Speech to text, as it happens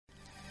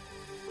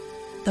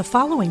The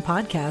following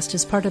podcast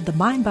is part of the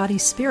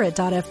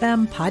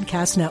MindBodySpirit.fm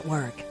podcast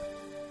network.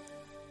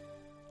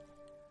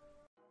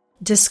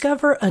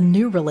 Discover a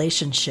new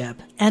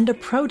relationship and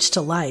approach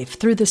to life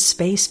through the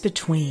space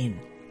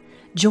between.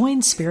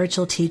 Join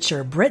spiritual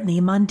teacher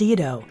Brittany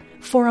Mondito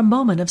for a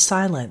moment of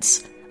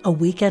silence, a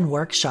weekend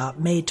workshop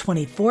May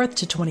 24th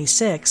to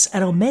 26th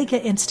at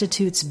Omega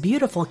Institute's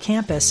beautiful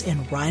campus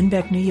in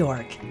Rhinebeck, New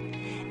York.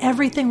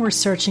 Everything we're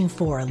searching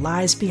for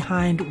lies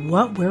behind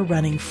what we're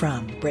running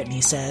from, Brittany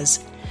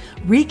says.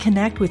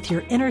 Reconnect with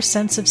your inner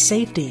sense of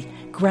safety,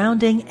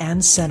 grounding,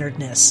 and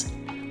centeredness.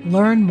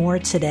 Learn more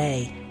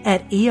today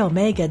at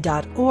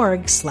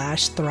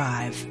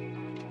eomega.org/thrive.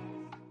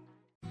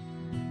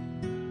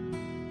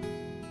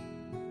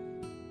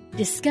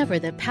 Discover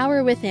the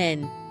power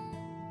within.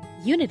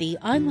 Unity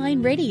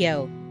Online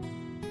Radio.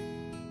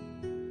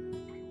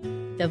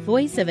 The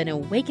voice of an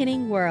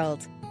awakening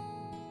world.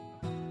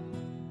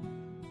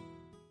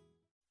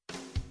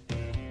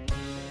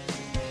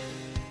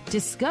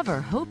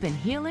 Discover hope and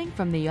healing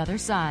from the other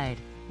side.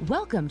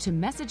 Welcome to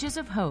Messages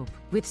of Hope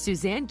with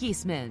Suzanne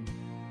Giesemann.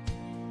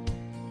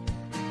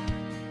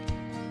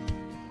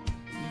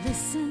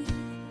 Listen,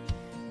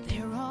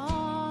 they're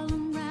all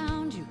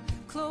around you,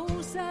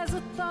 close as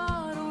a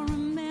thought or a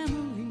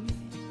memory.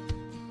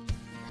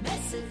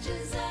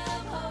 Messages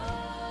of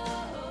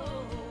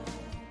hope.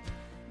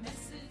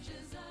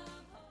 Messages of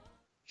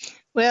hope.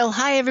 Well,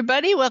 hi,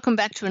 everybody. Welcome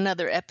back to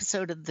another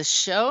episode of the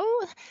show.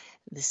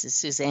 This is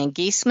Suzanne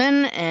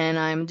Giesemann, and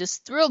I'm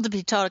just thrilled to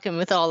be talking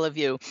with all of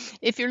you.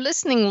 If you're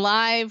listening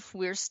live,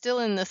 we're still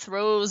in the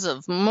throes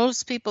of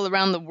most people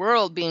around the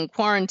world being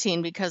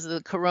quarantined because of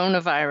the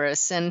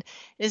coronavirus, and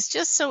it's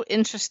just so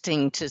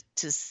interesting to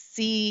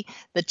see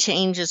the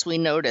changes we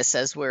notice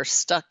as we're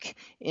stuck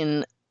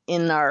in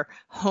our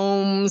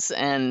homes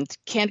and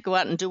can't go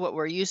out and do what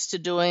we're used to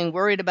doing,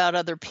 worried about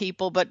other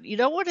people. But you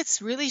know what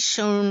it's really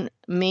shown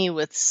me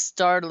with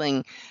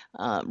startling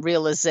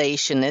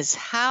realization is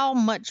how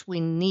much we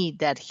need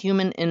that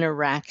human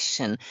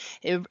interaction.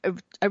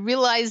 I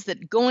realize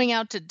that going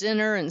out to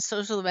dinner and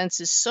social events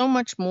is so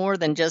much more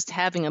than just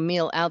having a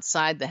meal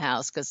outside the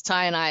house, because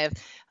Ty and I have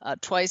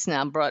twice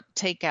now brought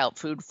takeout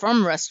food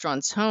from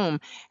restaurants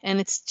home, and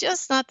it's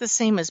just not the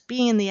same as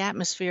being in the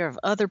atmosphere of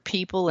other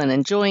people and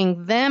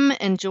enjoying them,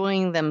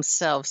 enjoying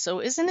themselves. So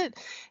isn't it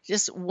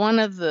just one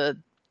of the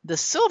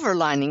silver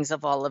linings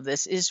of all of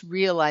this is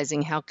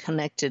realizing how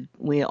connected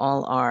we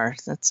all are.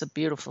 That's a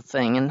beautiful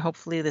thing, and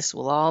hopefully this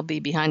will all be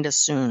behind us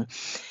soon.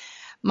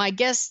 My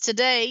guest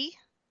today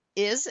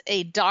is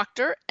a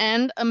doctor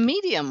and a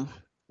medium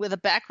with a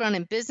background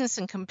in business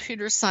and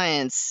computer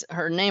science.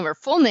 Her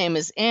full name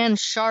is Anne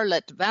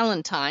Charlotte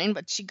Valentine,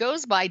 but she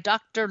goes by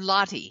Dr.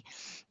 Lotte.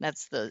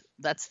 That's the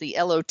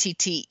Lotte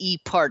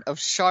part of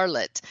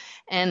Charlotte.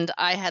 And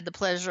I had the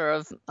pleasure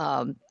of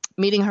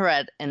meeting her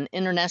at an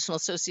International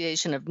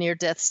Association of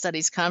Near-Death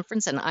Studies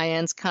conference, an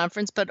IANS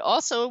conference, but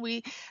also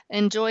we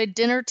enjoyed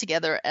dinner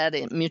together at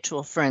a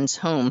mutual friend's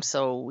home.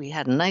 So we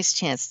had a nice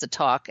chance to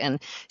talk.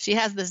 And she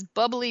has this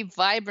bubbly,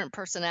 vibrant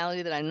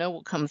personality that I know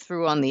will come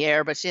through on the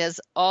air, but she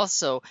has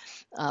also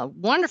a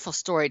wonderful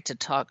story to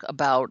talk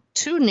about,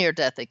 2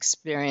 near-death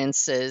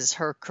experiences,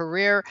 her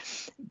career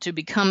to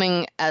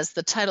becoming, as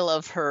the title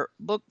of her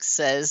book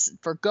says,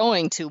 for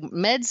going to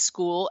med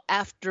school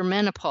after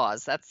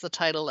menopause. That's the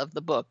title of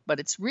the book. But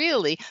it's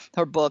really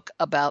her book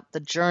about the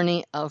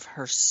journey of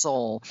her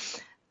soul.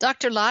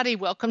 Dr. Lotte,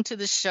 welcome to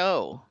the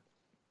show.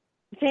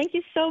 Thank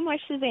you so much,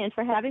 Suzanne,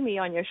 for having me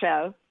on your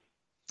show.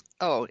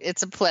 Oh,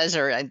 it's a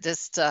pleasure.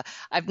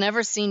 I've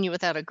never seen you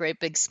without a great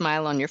big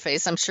smile on your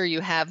face. I'm sure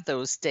you have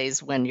those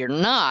days when you're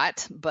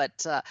not,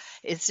 but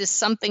it's just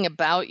something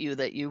about you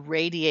that you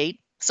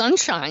radiate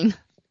sunshine.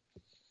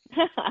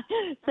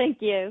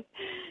 Thank you.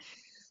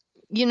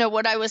 You know,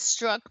 what I was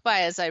struck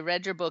by as I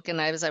read your book,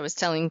 and as I was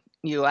telling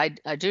you, I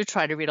do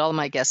try to read all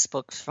my guest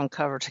books from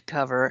cover to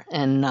cover,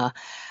 and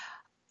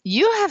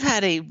you have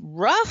had a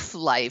rough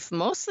life,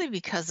 mostly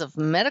because of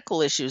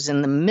medical issues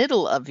in the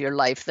middle of your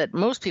life that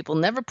most people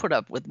never put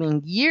up with. I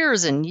mean,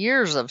 years and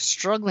years of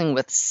struggling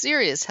with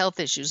serious health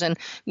issues, and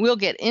we'll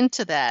get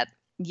into that,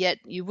 yet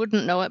you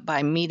wouldn't know it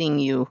by meeting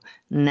you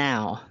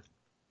now.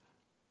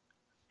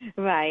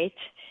 Right.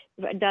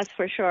 That's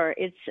for sure.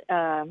 It's,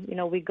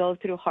 we go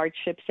through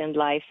hardships in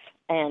life,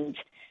 and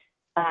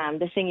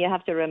the thing you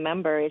have to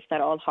remember is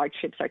that all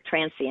hardships are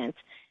transient.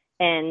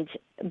 And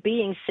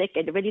being sick,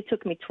 it really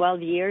took me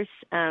 12 years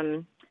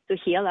to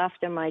heal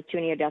after my 2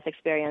 near-death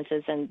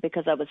experiences, and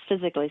because I was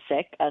physically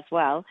sick as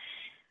well.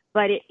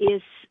 But it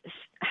is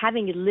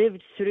having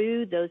lived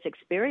through those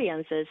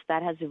experiences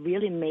that has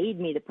really made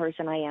me the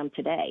person I am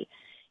today.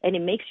 And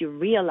it makes you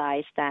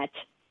realize that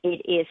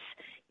it is,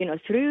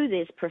 through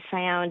these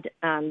profound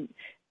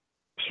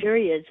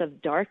periods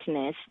of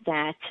darkness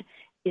that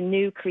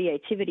new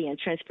creativity and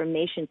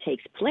transformation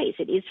takes place.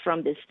 It is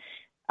from this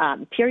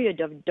period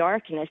of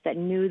darkness that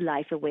new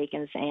life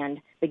awakens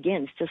and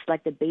begins, just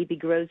like the baby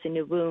grows in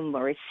the womb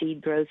or a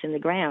seed grows in the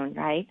ground,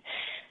 right?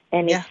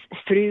 And it's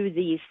through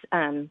these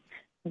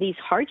these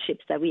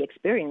hardships that we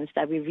experience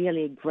that we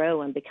really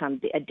grow and become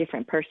a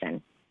different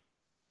person.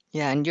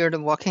 Yeah, and you're the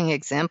walking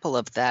example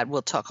of that.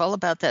 We'll talk all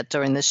about that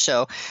during the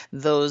show.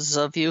 Those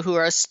of you who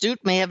are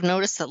astute may have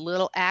noticed a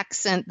little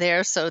accent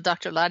there. So,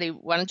 Dr. Lottie,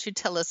 why don't you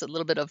tell us a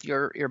little bit of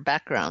your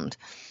background?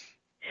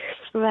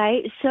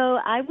 Right. So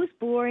I was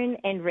born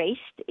and raised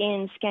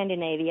in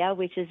Scandinavia,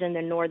 which is in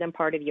the northern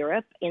part of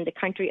Europe, in the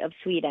country of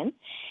Sweden.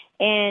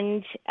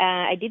 And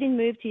I didn't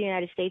move to the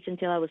United States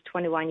until I was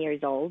 21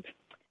 years old.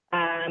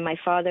 My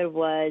father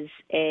was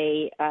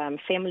a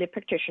family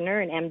practitioner,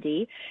 an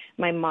MD.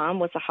 My mom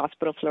was a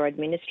hospital floor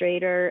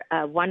administrator.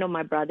 One of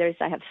my brothers,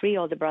 I have 3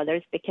 older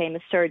brothers, became a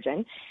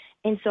surgeon.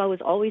 And so I was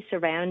always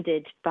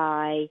surrounded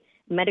by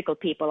medical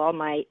people. All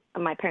my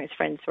parents'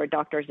 friends were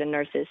doctors and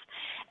nurses.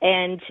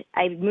 And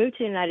I moved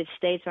to the United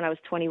States when I was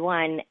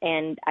 21,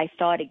 and I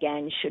thought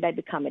again, should I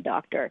become a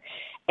doctor?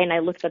 And I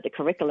looked at the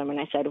curriculum and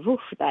I said, whew,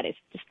 that is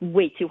just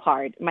way too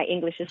hard. My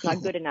English is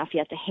not good enough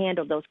yet to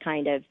handle those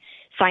kind of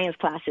science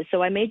classes.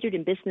 So I majored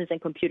in business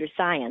and computer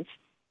science.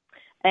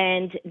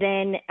 And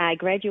then I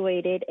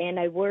graduated and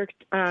I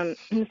worked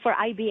for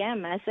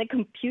IBM as a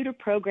computer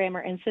programmer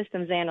and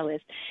systems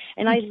analyst.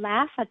 And I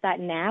laugh at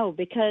that now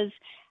because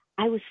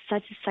I was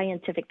such a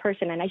scientific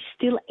person, and I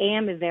still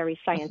am a very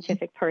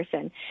scientific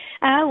person.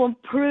 I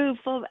want proof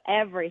of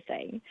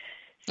everything.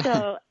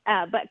 So,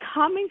 but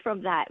coming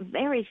from that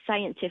very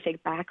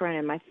scientific background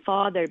and my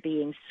father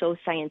being so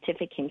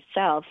scientific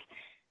himself,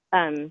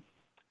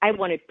 I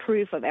wanted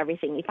proof of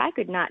everything. If I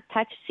could not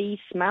touch, see,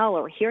 smell,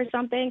 or hear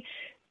something,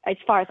 as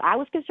far as I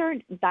was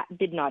concerned, that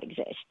did not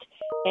exist.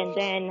 And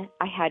then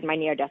I had my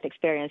near-death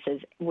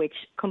experiences, which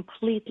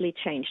completely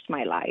changed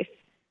my life.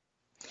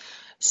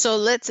 So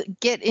let's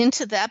get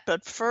into that.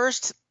 But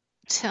first,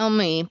 tell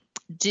me,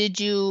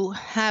 did you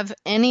have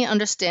any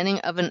understanding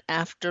of an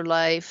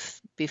afterlife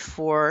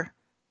before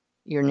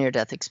your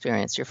near-death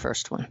experience, your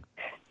first one?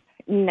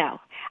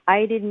 No,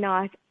 I did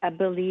not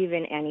believe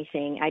in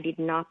anything. I did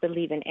not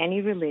believe in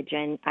any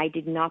religion. I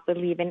did not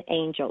believe in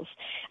angels.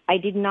 I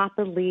did not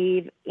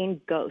believe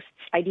in ghosts.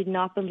 I did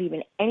not believe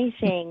in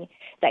anything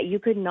that you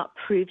could not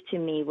prove to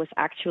me was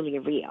actually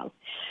real.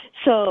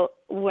 So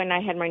when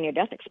I had my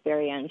near-death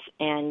experience,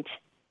 and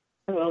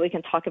well, we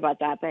can talk about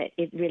that, but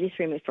it really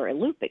threw me for a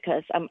loop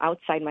because I'm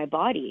outside my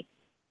body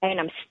and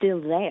I'm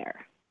still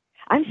there.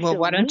 Well,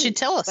 why don't you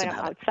tell us about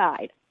it? I'm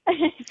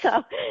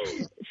outside.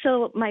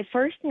 So my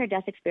first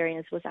near-death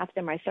experience was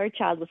after my third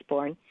child was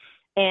born,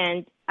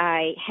 and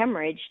I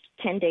hemorrhaged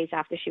 10 days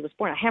after she was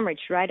born. I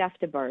hemorrhaged right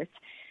after birth,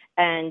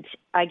 and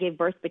I gave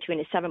birth between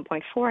a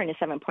 7.4 and a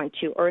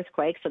 7.2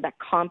 earthquake, so that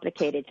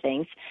complicated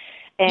things.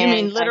 And you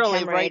mean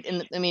literally right in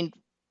the,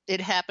 it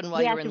happened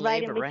while you were in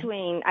right labor, in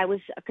between. Right? I was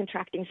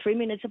contracting 3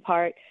 minutes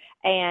apart,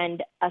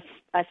 and a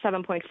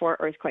 7.4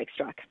 earthquake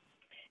struck.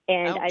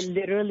 And ouch. I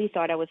literally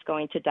thought I was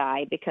going to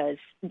die because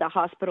the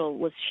hospital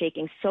was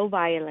shaking so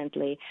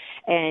violently.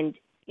 And,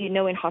 you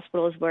know, in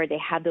hospitals where they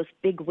have those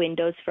big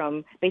windows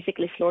from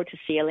basically floor to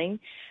ceiling.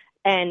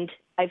 And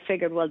I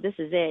figured, well, this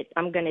is it.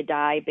 I'm going to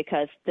die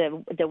because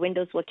the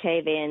windows will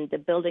cave in, the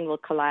building will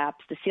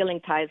collapse, the ceiling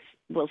tiles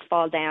will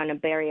fall down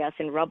and bury us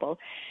in rubble.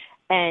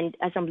 And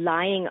as I'm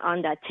lying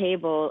on that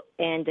table,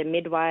 and the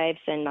midwives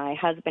and my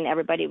husband,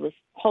 everybody was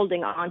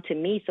holding on to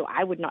me so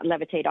I would not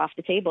levitate off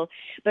the table,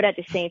 but at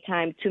the same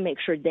time to make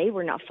sure they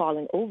were not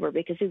falling over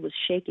because it was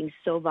shaking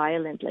so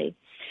violently.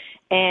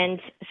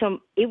 And so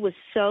it was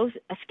so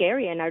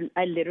scary, and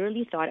I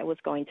literally thought I was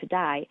going to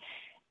die.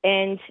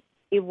 And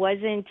it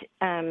wasn't,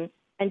 and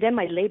then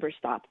my labor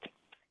stopped.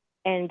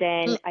 And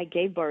then I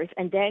gave birth,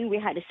 and then we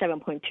had a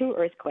 7.2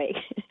 earthquake,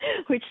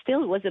 which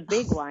still was a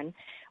big one.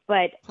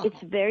 But it's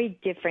very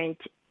different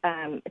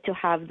to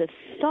have the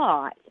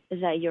thought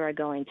that you are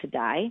going to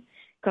die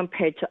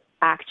compared to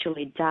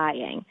actually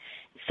dying.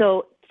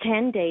 So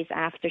 10 days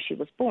after she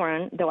was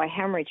born, though I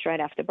hemorrhaged right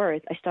after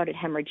birth, I started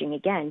hemorrhaging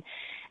again.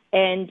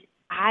 And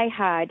I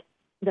had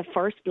the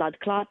first blood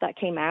clot that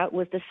came out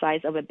was the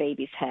size of a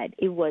baby's head.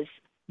 It was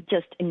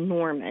just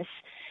enormous.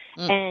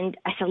 And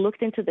as I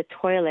looked into the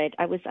toilet,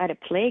 I was at a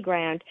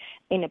playground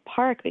in a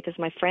park because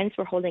my friends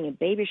were holding a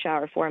baby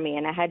shower for me,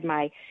 and I had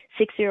my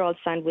 6-year-old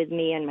son with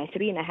me and my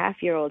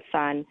 3.5-year-old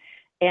son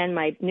and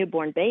my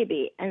newborn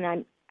baby.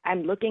 And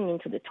I'm looking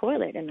into the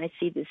toilet, and I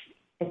see this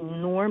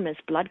enormous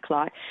blood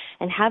clot.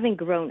 And having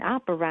grown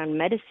up around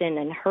medicine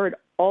and heard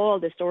all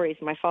the stories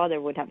my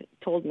father would have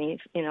told me,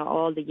 you know,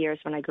 all the years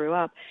when I grew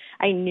up,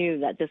 I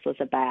knew that this was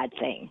a bad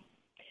thing.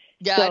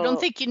 Yeah, so, I don't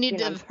think you need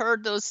to have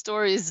heard those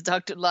stories,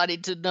 Dr. Lottie,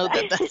 to know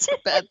that that's a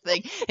bad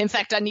thing. In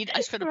fact,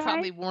 I should have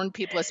probably warned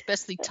people,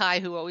 especially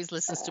Ty, who always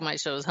listens to my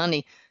shows,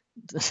 honey,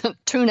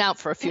 tune out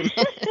for a few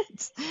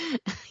minutes.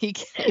 He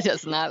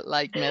does not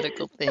like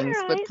medical things,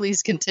 but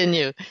please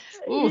continue.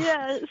 Oof.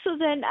 Yeah, so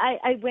then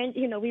I went,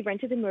 you know, we went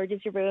to the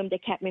emergency room. They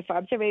kept me for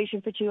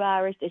observation for 2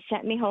 hours. They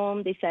sent me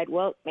home. They said,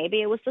 well,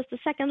 maybe it was just a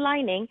second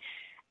lining.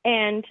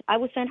 And I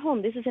was sent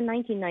home. This is in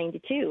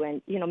 1992,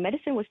 and, you know,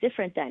 medicine was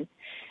different then.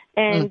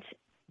 And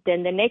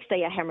then the next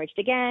day I hemorrhaged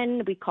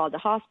again. We called the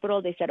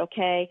hospital. They said,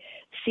 okay,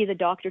 see the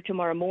doctor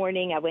tomorrow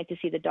morning. I went to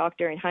see the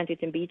doctor in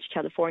Huntington Beach,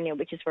 California,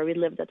 which is where we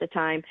lived at the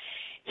time.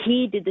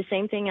 He did the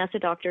same thing as the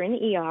doctor in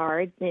the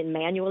ER, in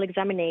manual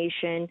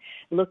examination,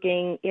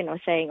 looking,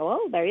 saying,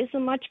 oh, there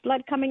isn't much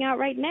blood coming out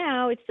right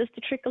now. It's just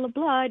a trickle of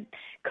blood.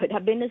 Could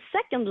have been a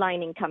second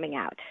lining coming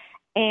out.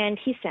 And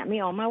he sent me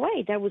on my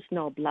way. There was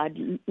no blood,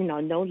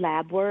 no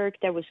lab work.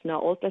 There was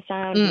no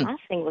ultrasound.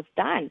 Nothing was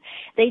done.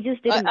 They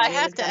just did a manual I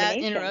have to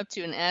interrupt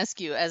you and ask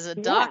you, as a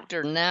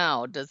doctor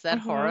now, does that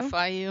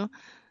horrify you?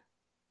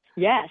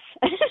 Yes.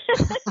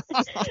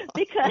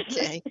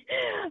 Because,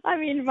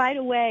 right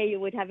away you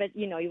would have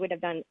you would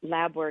have done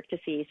lab work to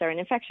see, is there an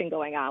infection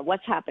going on?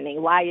 What's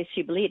happening? Why is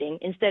she bleeding?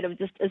 Instead of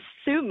just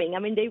assuming,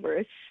 they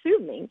were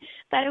assuming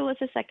that it was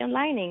a second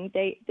lining.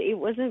 It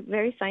wasn't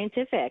very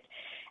scientific.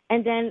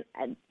 And then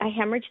I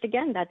hemorrhaged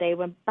again that day,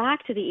 went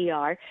back to the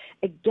ER.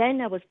 Again,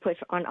 I was put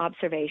on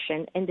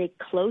observation, and they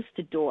closed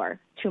the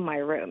door to my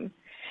room.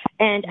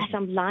 And as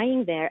I'm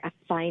lying there, I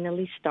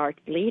finally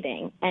start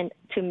bleeding. And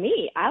to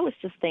me, I was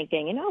just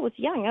thinking, I was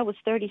young. I was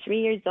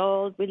 33 years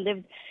old. We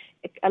lived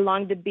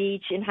along the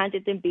beach in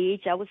Huntington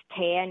Beach. I was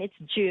tan. It's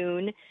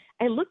June.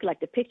 I looked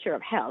like the picture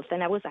of health,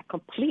 and I was a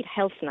complete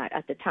health nut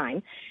at the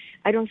time.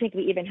 I don't think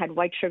we even had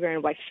white sugar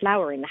and white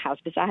flour in the house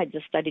because I had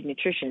just studied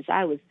nutrition. So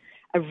I was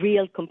a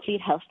real complete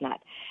health nut.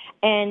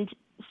 And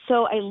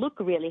so I look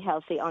really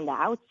healthy on the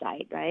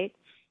outside, right?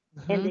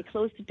 And they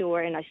close the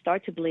door and I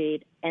start to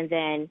bleed. And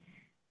then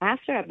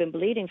after I've been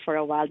bleeding for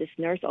a while, this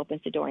nurse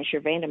opens the door and she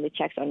randomly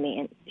checks on me,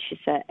 and she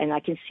said, and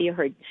I can see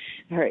her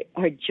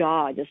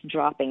jaw just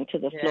dropping to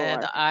the floor. Yeah,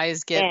 the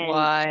eyes get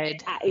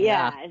wide.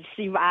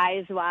 See her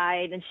eyes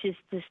wide, and she's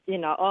just,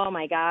 oh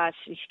my gosh,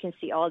 she can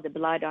see all the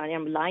blood on me.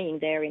 I'm lying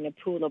there in a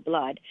pool of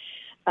blood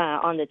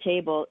on the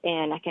table,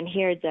 and I can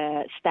hear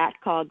the stat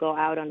call go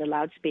out on the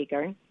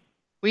loudspeaker.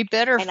 We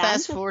better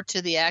fast forward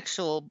to the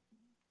actual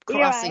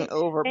crossing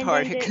over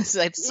part, because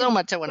I have so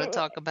much I want to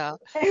talk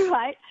about.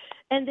 Right.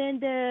 And then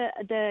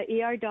the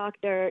ER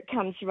doctor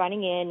comes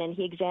running in, and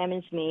he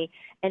examines me.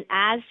 And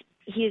as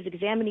he is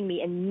examining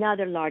me,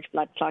 another large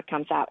blood clot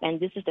comes out. And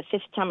this is the 5th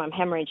time I'm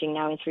hemorrhaging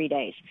now in 3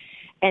 days.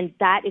 And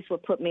that is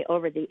what put me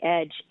over the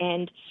edge.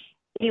 And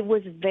it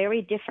was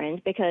very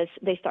different because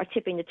they start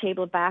tipping the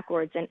table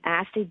backwards. And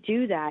as they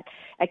do that,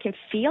 I can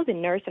feel the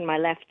nurse on my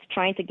left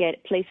trying to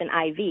place an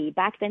IV.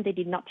 Back then, they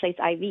did not place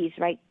IVs,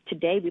 right?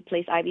 Today, we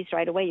place IVs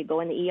right away. You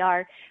go in the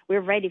ER. We're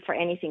ready for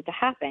anything to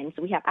happen.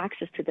 So we have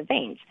access to the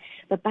veins.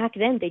 But back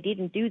then, they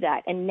didn't do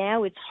that. And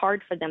now it's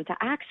hard for them to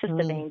access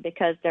the vein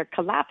because they're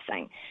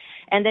collapsing.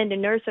 And then the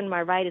nurse on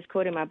my right is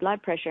quoting my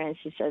blood pressure, and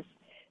she says,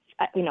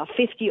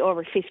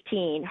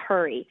 50/15,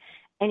 hurry.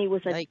 And it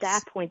was at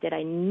that point that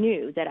I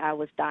knew that I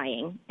was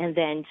dying, and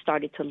then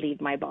started to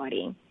leave my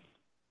body.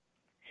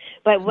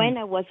 But when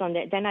I was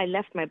then I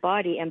left my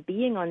body, and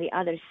being on the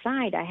other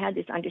side, I had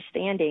this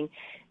understanding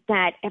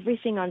that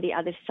everything on the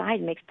other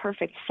side makes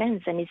perfect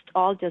sense, and it's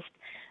all just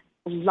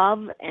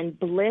love and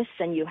bliss,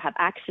 and you have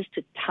access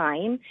to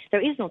time. There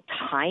is no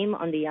time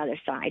on the other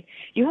side.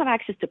 You have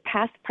access to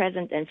past,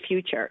 present, and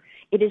future.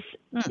 It is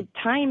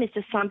time is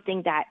just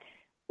something that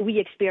we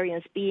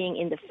experience being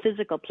in the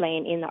physical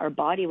plane in our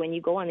body. When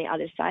you go on the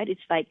other side,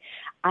 it's like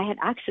I had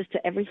access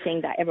to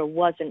everything that ever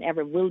was and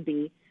ever will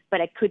be, but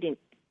I couldn't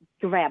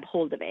grab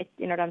hold of it.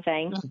 You know what I'm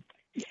saying?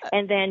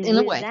 And then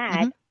with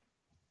that,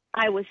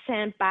 I was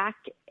sent back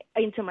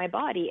into my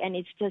body, and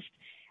it's just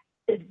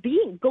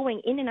going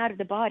in and out of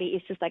the body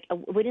is just like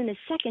within a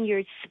second,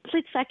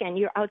 split second,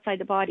 you're outside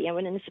the body, and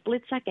within a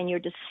split second, you're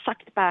just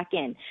sucked back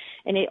in.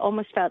 And it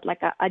almost felt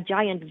like a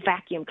giant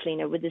vacuum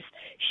cleaner with this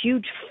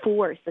huge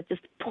force that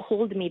just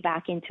pulled me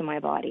back into my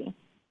body.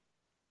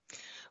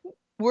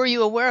 Were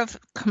you aware of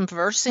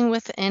conversing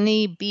with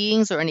any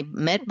beings or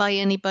met by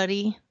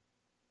anybody?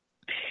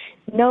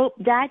 No,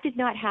 that did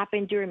not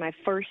happen during my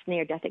first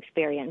near-death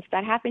experience.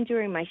 That happened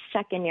during my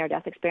second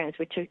near-death experience,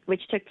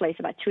 which took place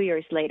about 2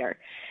 years later.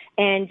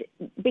 And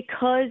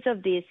because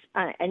of this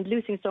and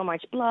losing so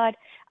much blood,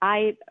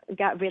 I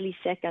got really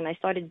sick, and I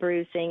started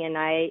bruising.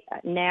 And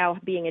now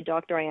being a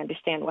doctor, I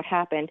understand what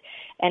happened,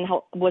 and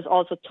was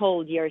also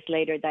told years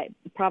later that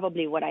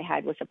probably what I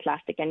had was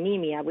aplastic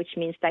anemia, which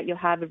means that you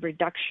have a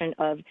reduction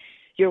of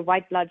your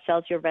white blood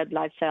cells, your red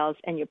blood cells,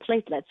 and your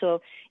platelets.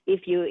 So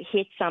if you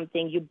hit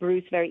something, you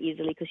bruise very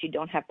easily because you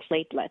don't have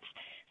platelets.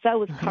 So I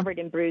was covered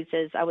in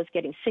bruises. I was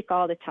getting sick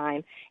all the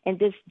time. And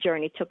this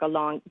journey took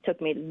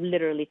me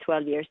literally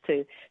 12 years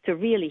to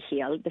really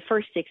heal. The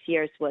first 6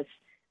 years was,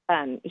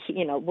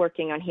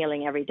 working on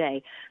healing every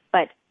day.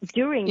 But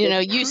during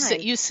you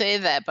say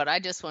that, but I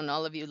just want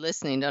all of you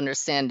listening to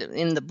understand.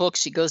 In the book,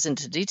 she goes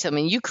into detail. I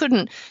mean, you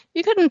couldn't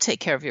take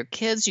care of your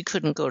kids. You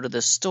couldn't go to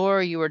the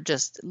store. You were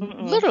just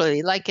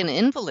literally like an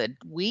invalid,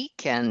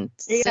 weak and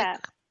sick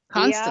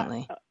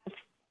constantly.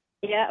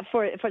 Yeah,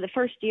 for the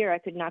first year, I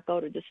could not go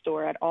to the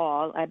store at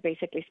all. I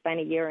basically spent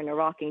a year in a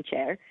rocking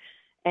chair.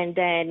 And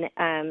then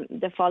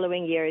the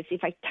following years,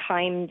 if I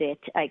timed it,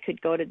 I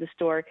could go to the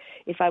store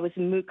if I was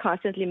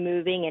constantly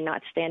moving and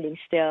not standing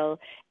still.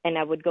 And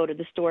I would go to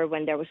the store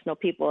when there was no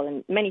people.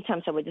 And many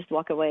times I would just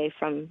walk away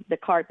from the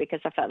cart because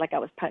I felt like I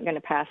was going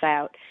to pass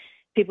out.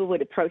 People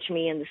would approach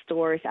me in the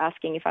stores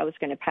asking if I was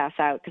going to pass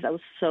out because I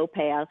was so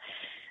pale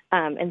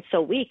and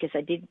so weak because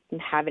I didn't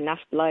have enough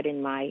blood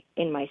in my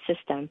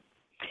system.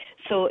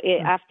 So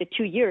after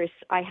 2 years,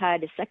 I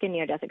had a second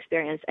near-death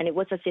experience, and it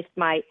was as if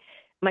my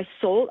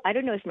soul, I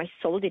don't know if my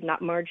soul did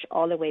not merge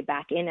all the way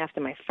back in after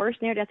my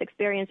first near-death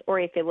experience or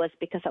if it was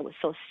because I was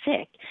so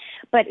sick.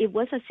 But it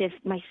was as if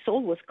my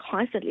soul was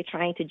constantly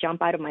trying to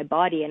jump out of my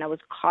body, and I was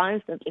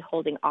constantly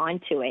holding on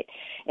to it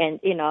and,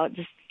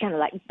 just kind of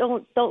like,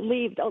 don't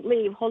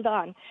leave, hold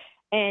on.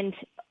 And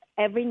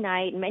every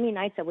night, many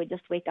nights, I would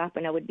just wake up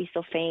and I would be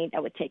so faint. I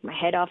would take my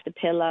head off the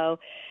pillow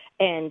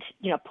and,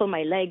 pull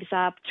my legs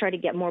up, try to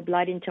get more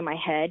blood into my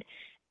head,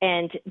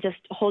 and just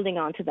holding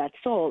on to that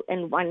soul.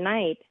 And one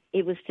night,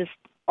 it was just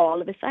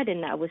all of a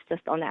sudden, I was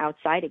just on the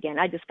outside again.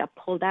 I just got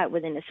pulled out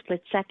within a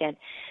split second.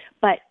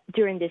 But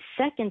during this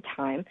second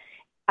time,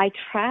 I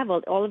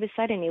traveled. All of a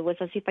sudden, it was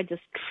as if I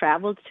just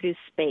traveled through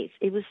space.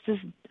 It was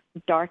just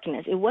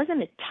darkness. It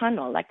wasn't a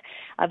tunnel. Like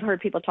I've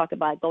heard people talk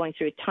about going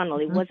through a tunnel.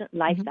 It wasn't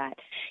like that.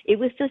 It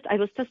was just, I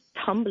was just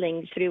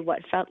tumbling through what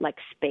felt like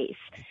space.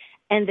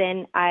 And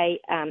then I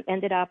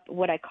ended up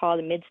what I call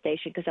a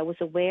mid-station because I was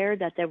aware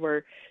that there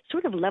were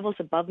sort of levels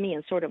above me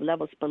and sort of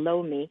levels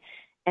below me.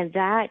 And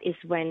that is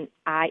when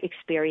I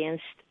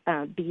experienced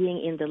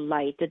being in the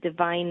light, the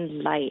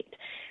divine light,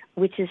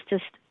 which is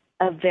just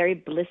a very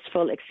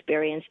blissful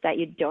experience that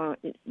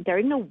there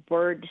are no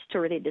words to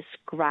really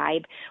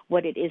describe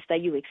what it is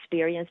that you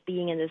experience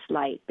being in this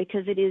light,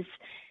 because it is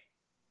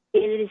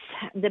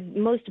the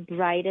most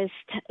brightest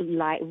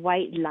light,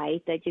 white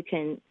light that you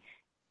can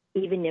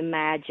even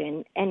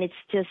imagine, and it's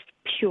just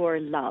pure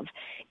love.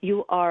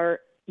 You are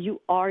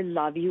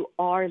love, you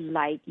are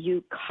light,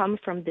 you come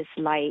from this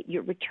light, you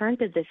return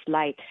to this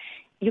light,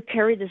 you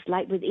carry this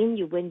light within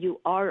you. When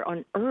you are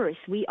on earth,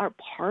 we are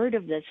part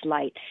of this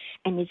light,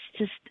 and it's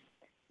just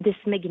this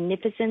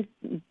magnificent,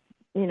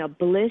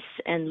 bliss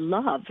and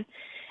love.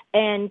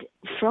 And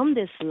from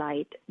this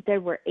light, there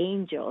were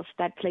angels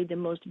that played the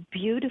most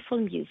beautiful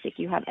music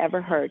you have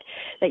ever heard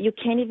that you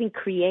can't even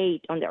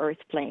create on the earth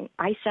plane.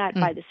 I sat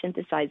by the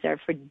synthesizer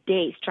for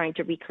days trying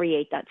to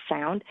recreate that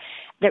sound.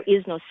 There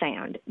is no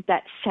sound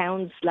that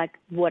sounds like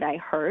what I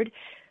heard,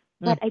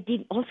 but I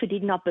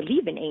did not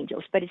believe in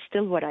angels, but it's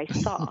still what I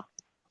saw.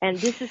 And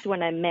this is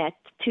when I met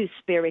two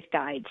spirit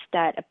guides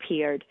that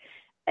appeared.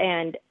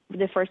 And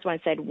the first one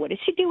said, "What is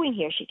she doing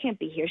here? She can't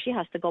be here. She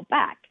has to go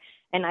back."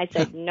 And I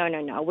said, no,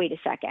 wait a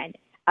second.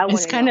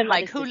 It's kind of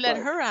like, who let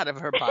her out of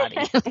her body?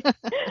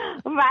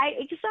 Right,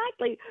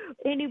 exactly.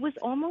 And it was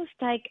almost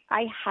like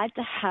I had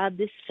to have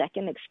this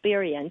second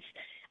experience.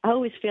 I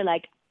always feel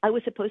like I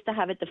was supposed to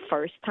have it the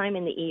first time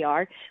in the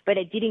ER, but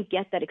I didn't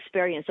get that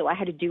experience, so I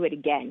had to do it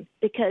again,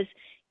 because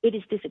it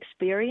is this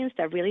experience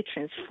that really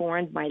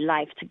transformed my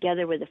life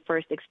together with the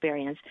first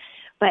experience.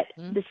 But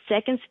the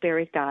second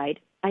spirit guide,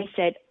 I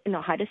said,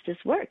 how does this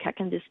work? How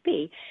can this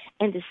be?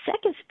 And the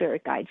second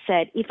spirit guide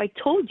said, if I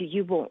told you,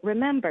 you won't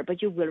remember,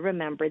 but you will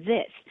remember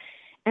this.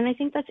 And I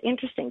think that's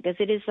interesting, because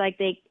it is like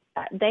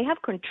they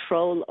have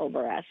control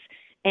over us,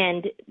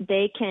 and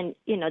they can,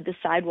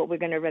 decide what we're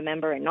going to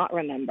remember and not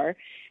remember.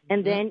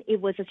 And then it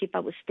was as if I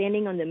was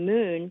standing on the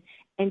moon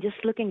and just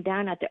looking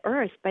down at the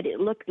earth, but it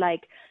looked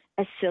like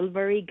a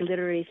silvery,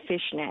 glittery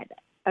fishnet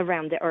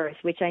around the earth,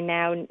 which I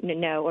now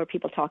know, or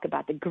people talk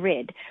about the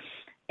grid.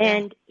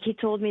 And he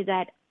told me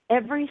that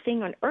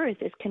everything on earth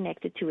is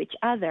connected to each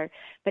other,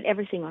 but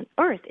everything on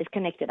earth is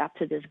connected up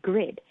to this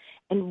grid.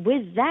 And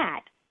with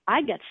that,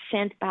 I got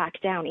sent back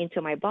down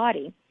into my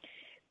body.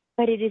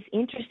 But it is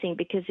interesting,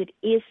 because it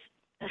is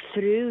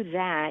through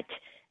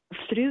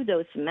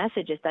those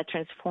messages that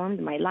transformed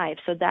my life.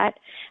 So that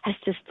has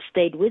just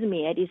stayed with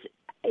me. It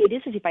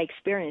is as if I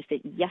experienced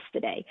it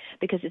yesterday,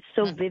 because it's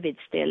so vivid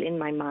still in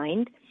my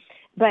mind.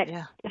 But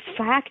the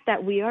fact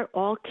that we are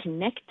all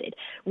connected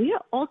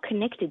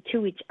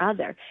to each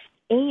other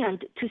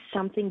and to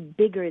something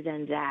bigger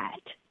than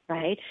that,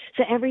 right?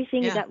 So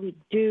everything that we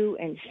do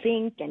and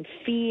think and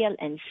feel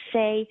and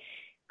say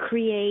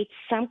creates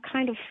some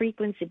kind of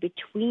frequency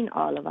between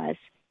all of us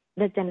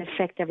that then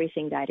affect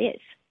everything that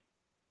is.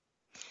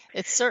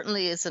 It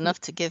certainly is enough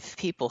to give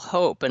people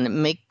hope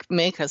and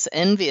make us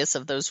envious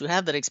of those who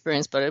have that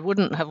experience, but I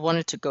wouldn't have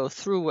wanted to go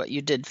through what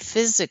you did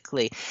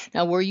physically.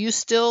 Now, were you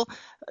still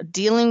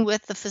dealing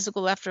with the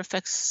physical after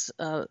effects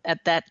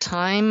at that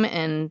time,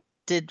 and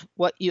did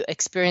what you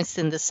experienced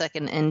in the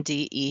second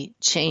NDE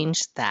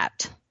change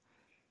that?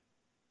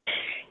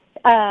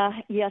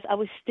 Yes, I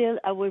was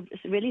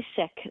really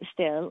sick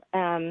still.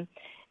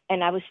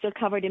 And I was still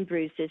covered in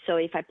bruises. So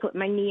if I put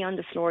my knee on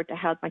the floor to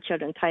help my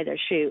children tie their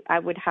shoe,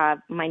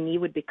 my knee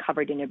would be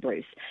covered in a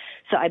bruise.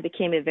 So I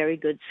became a very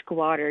good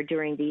squatter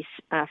during these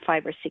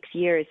 5 or 6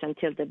 years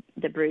until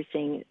the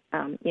bruising,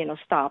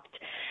 stopped.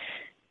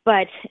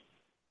 But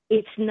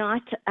it's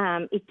not,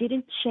 it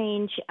didn't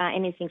change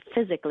anything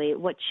physically.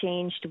 What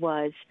changed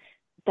was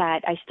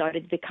that I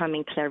started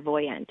becoming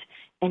clairvoyant,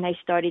 and I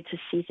started to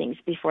see things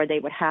before they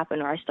would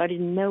happen, or I started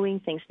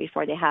knowing things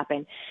before they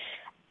happen.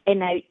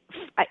 And I,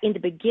 in the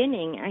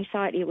beginning, I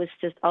thought it was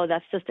just, oh,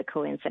 that's just a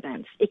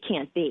coincidence. It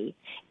can't be,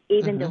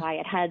 even though I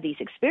had had these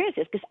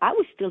experiences, because I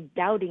was still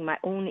doubting my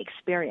own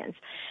experience.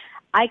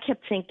 I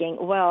kept thinking,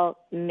 well,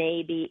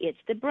 maybe it's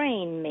the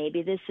brain.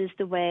 Maybe this is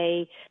the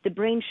way the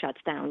brain shuts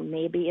down.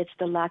 Maybe it's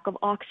the lack of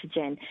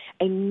oxygen.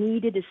 I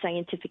needed a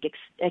scientific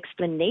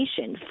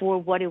explanation for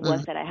what it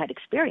was that I had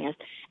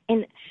experienced.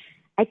 And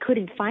I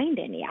couldn't find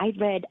any. I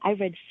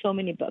read so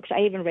many books.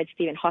 I even read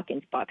Stephen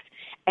Hawking's books.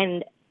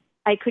 And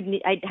I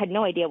had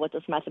no idea what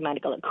those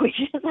mathematical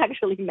equations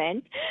actually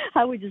meant.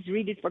 I would just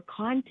read it for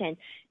content,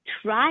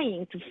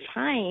 trying to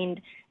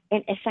find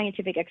a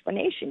scientific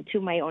explanation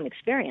to my own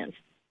experience.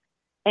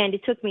 And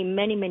it took me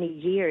many, many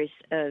years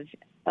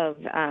of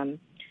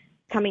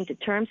coming to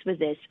terms with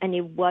this. And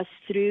it was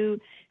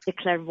through the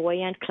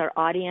clairvoyant,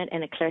 clairaudient,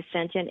 and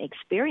clairsentient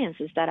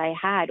experiences that I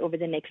had over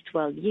the next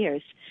 12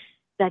 years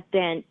that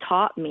then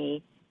taught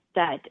me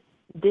that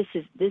this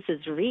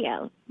is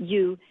real.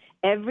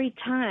 Every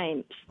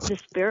time the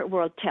spirit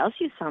world tells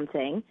you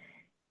something,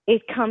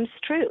 it comes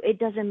true. It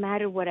doesn't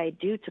matter what I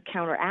do to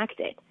counteract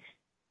it.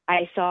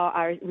 I saw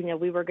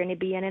we were going to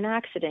be in an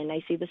accident.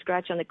 I see the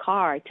scratch on the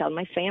car. I tell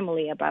my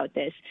family about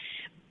this.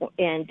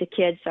 And the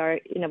kids are,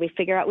 we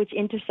figure out which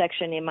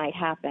intersection it might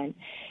happen.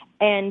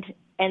 And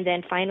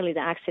then finally the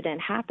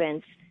accident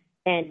happens,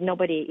 and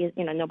nobody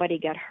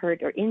got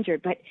hurt or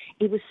injured. But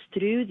it was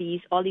through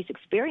all these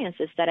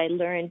experiences that I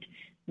learned,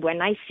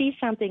 when I see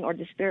something or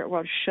the spirit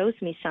world shows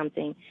me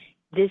something,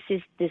 this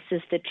is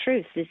the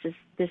truth.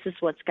 This is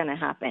what's going to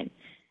happen.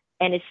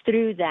 And it's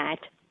through that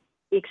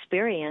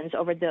experience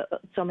over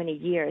so many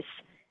years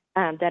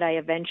that I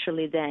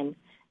eventually then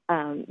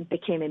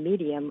became a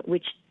medium,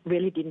 which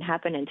really didn't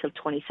happen until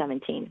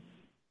 2017.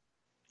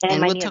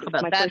 And we'll talk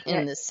about that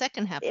in the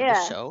second half of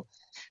the show.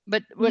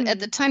 But at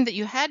the time that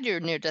you had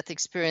your near-death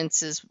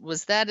experiences,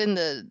 was that in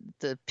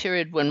the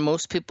period when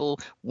most people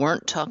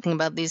weren't talking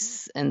about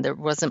these and there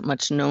wasn't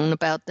much known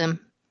about them?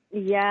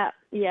 Yes,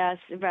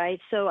 right.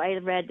 So I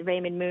read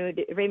Raymond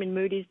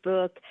Moody's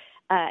book,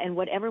 and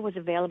whatever was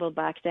available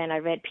back then. I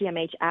read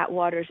PMH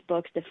Atwater's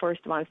books, the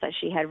first ones that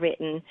she had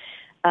written.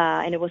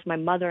 And it was my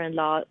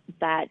mother-in-law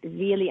that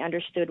really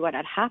understood what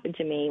had happened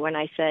to me when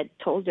I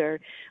told her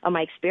of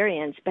my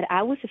experience. But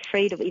I was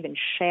afraid of even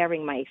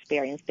sharing my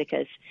experience,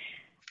 because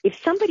if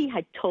somebody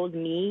had told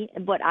me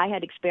what I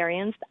had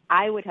experienced,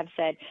 I would have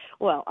said,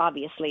 well,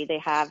 obviously they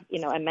have,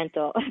 a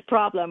mental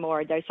problem,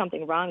 or there's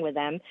something wrong with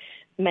them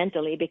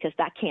mentally, because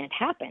that can't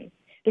happen.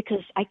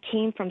 Because I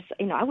came from,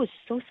 I was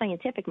so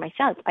scientific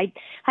myself. I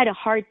had a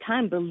hard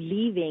time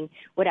believing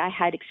what I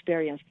had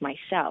experienced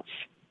myself,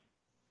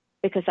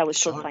 because I was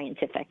so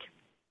scientific.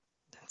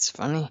 That's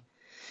funny.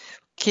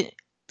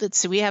 Let's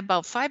see, we have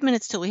about 5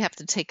 minutes till we have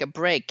to take a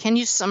break. Can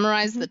you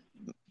summarize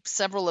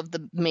several of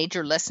the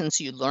major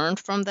lessons you learned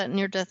from that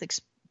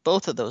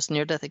both of those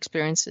near-death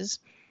experiences?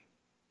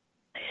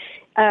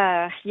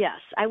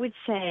 Yes, I would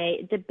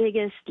say the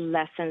biggest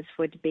lessons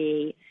would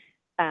be,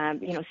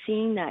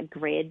 seeing that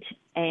grid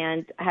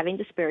and having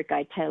the spirit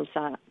guide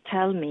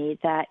tell me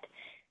that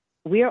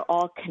we're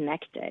all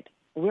connected.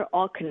 We're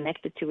all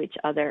connected to each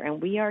other,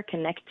 and we are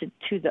connected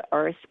to the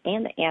earth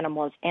and the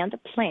animals and the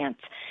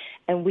plants,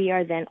 and we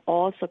are then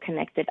also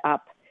connected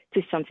up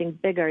to something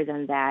bigger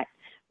than that,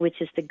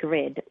 which is the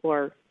grid,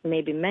 or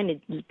maybe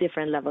many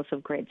different levels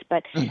of grids.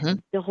 But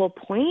the whole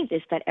point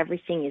is that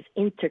everything is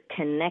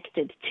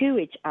interconnected to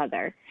each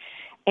other,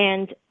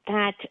 and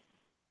that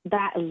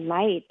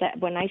light, that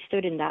when I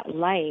stood in that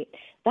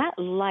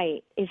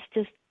light is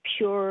just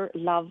pure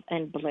love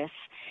and bliss.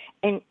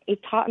 And it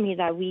taught me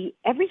that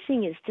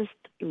everything is just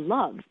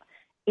love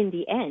in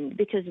the end,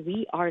 because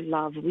we are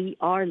love, we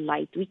are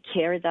light, we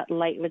carry that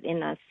light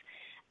within us.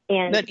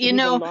 And but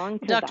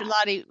Dr.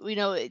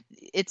 Lotte,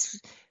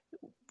 it's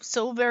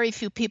so very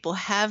few people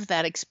have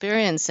that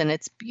experience, and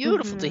it's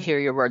beautiful to hear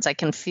your words. I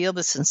can feel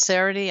the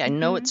sincerity. I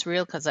know it's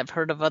real because I've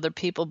heard of other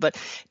people, but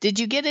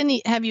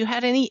have you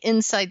had any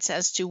insights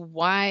as to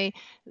why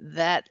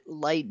that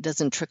light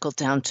doesn't trickle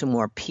down to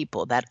more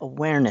people, that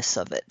awareness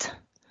of it?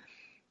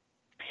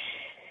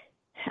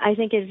 I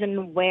think it's an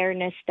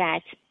awareness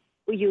that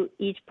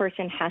each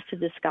person has to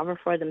discover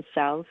for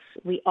themselves.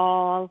 We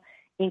all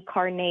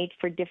incarnate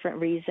for different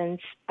reasons.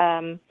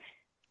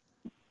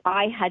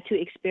 I had to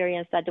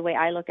experience that. The way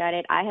I look at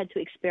it, I had to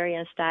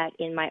experience that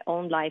in my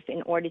own life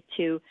in order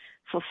to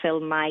fulfill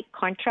my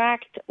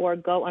contract or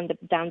go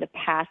down the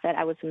path that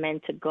I was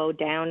meant to go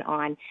down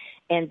on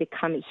and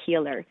become a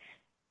healer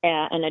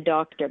and a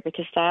doctor,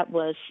 because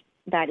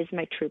that is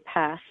my true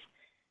path.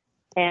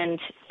 And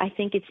I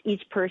think it's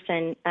each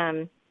person.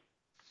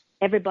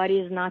 Everybody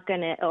is not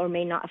going to or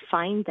may not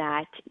find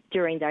that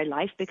during their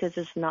life, because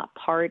it's not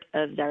part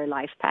of their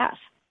life path.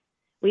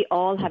 We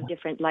all have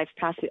different life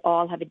paths. We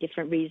all have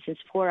different reasons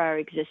for our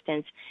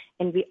existence,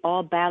 and we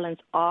all balance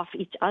off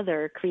each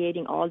other,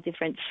 creating all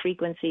different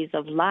frequencies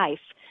of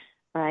life,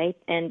 right?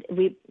 And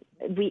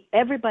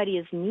everybody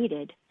is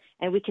needed,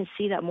 and we can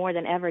see that more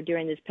than ever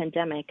during this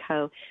pandemic.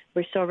 How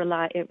we're so we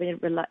rely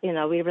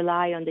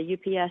on the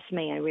UPS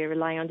man, we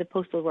rely on the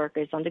postal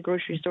workers, on the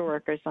grocery store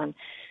workers, on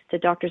the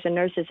doctors and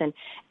nurses, and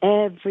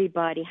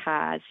everybody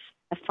has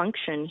a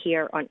function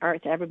here on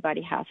Earth.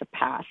 Everybody has a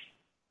path.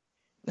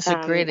 It's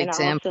a great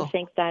example. I also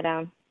think that,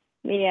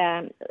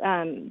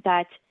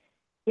 that,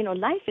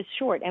 life is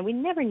short, and we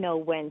never know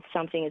when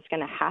something is going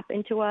to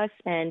happen to us,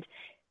 and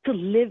to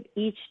live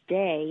each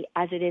day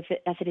as if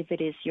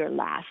it is your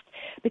last,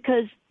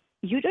 because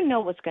you don't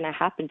know what's going to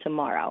happen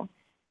tomorrow.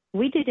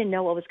 We didn't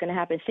know what was going to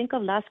happen. Think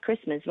of last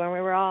Christmas when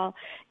we were all,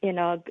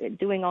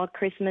 doing all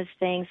Christmas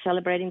things,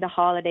 celebrating the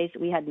holidays.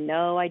 We had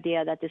no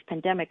idea that this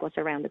pandemic was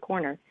around the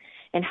corner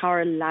and how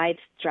our lives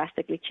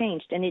drastically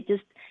changed. And it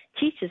just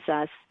teaches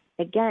us,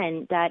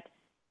 again, that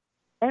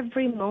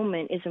every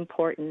moment is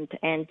important,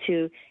 and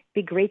to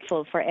be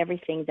grateful for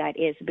everything that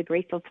is, be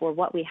grateful for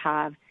what we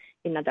have,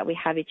 that we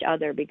have each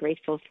other, be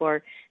grateful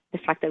for the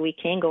fact that we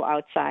can go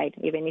outside,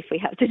 even if we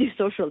have to do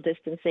social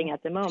distancing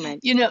at the moment.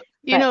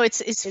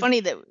 It's funny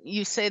that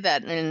you say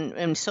that,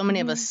 and so many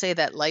of us say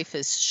that life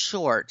is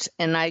short.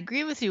 And I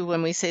agree with you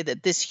when we say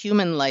that this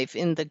human life,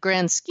 in the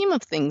grand scheme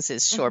of things,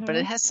 is short, but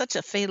it has such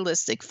a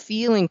fatalistic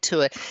feeling to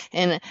it.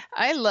 And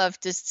I love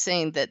just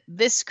saying that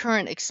this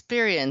current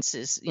experience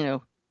is,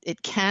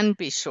 it can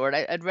be short.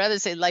 I'd rather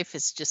say life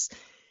is just,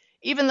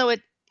 even though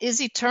it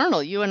is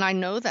eternal, you and I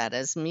know that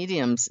as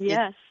mediums.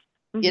 Yes.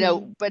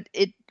 But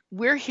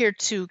we're here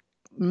to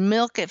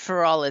milk it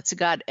for all it's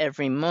got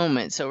every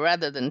moment. So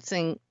rather than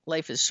saying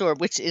life is short,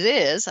 which it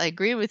is, I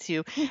agree with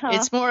you,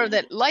 it's more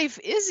that life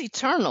is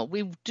eternal.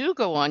 We do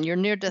go on. Your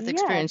near-death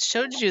experience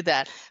showed you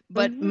that.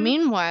 But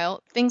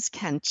meanwhile, things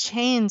can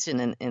change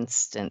in an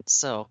instant.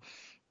 So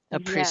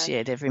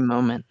appreciate every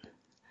moment.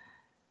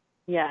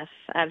 Yes,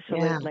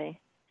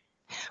 absolutely.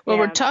 Yeah. Well,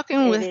 we're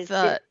talking with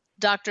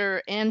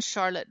Dr. Anne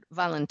Charlotte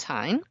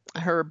Valentine.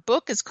 Her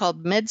book is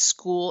called Med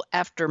School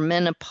After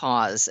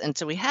Menopause, and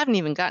so we haven't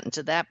even gotten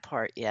to that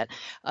part yet.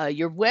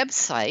 Your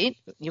website,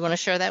 you want to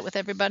share that with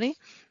everybody?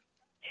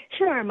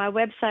 Sure. My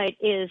website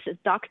is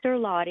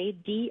drlotte,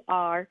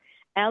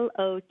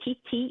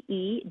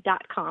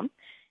 DRLOTTE.com.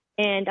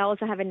 And I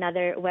also have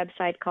another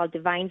website called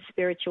Divine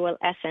Spiritual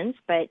Essence,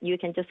 but you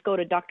can just go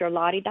to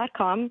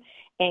drlotte.com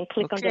and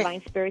click on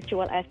Divine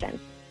Spiritual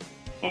Essence.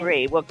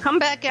 Great. Well, come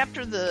back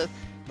after the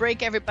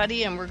break,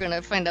 everybody, and we're going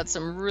to find out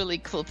some really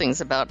cool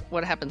things about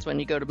what happens when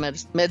you go to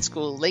med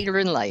school later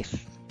in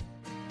life.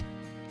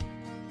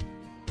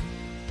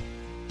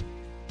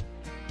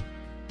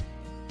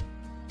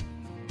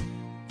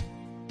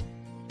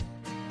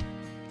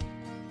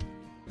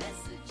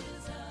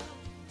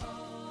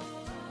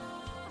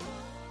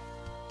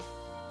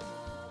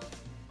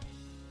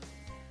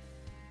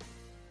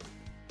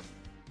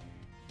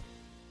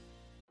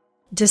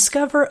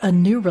 Discover a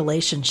new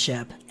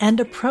relationship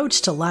and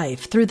approach to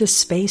life through the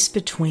space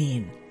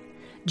between.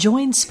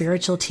 Join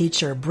spiritual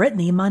teacher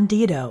Brittany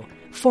Mondito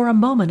for a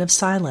moment of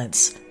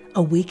silence,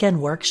 a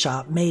weekend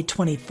workshop May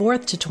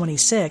 24th to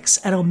 26th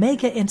at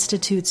Omega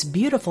Institute's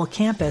beautiful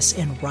campus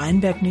in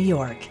Rhinebeck, New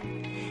York.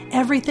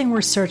 Everything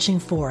we're searching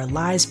for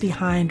lies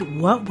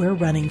behind what we're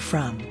running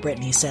from,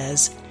 Brittany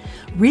says.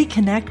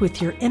 Reconnect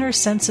with your inner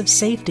sense of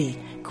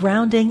safety,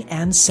 grounding,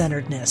 and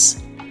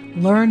centeredness.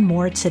 Learn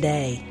more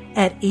today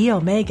at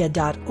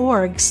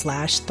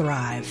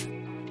eomega.org/thrive.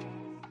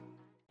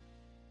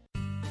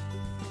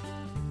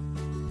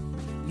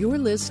 You're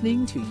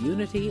listening to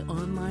Unity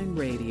Online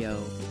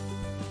Radio,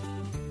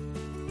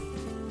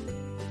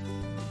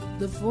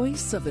 the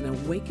voice of an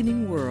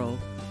awakening world.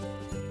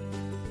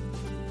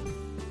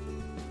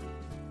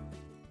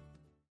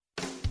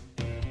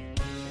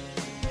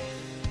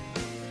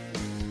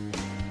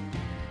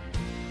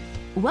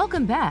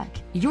 Welcome back.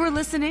 You're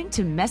listening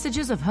to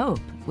Messages of Hope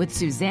with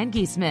Suzanne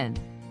Giesemann.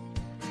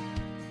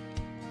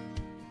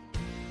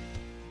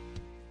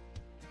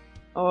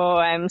 Oh,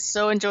 I'm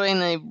so enjoying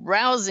the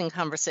rousing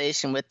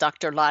conversation with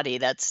Dr.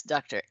 Lotte. That's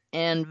Dr.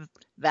 Anne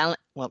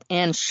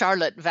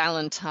Charlotte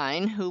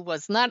Valentine, who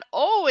was not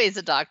always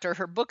a doctor.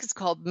 Her book is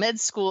called Med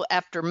School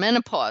After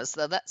Menopause.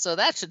 So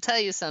that should tell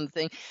you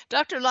something.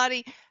 Dr.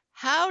 Lotte,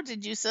 how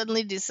did you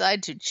suddenly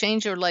decide to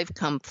change your life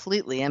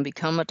completely and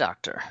become a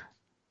doctor?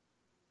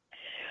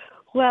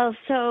 Well,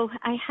 so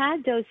I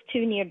had those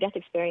two near-death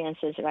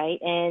experiences, right?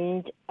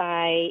 And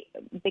I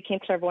became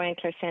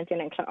clairvoyant,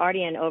 clairsentient, and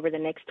clairaudient over the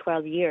next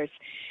 12 years.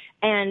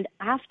 And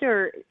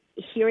after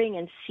hearing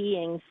and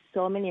seeing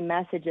so many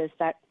messages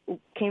that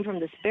came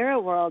from the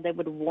spirit world, they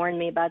would warn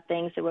me about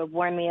things. They would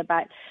warn me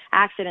about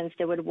accidents.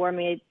 They would warn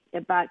me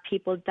about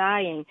people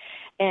dying.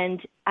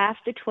 And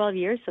after 12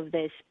 years of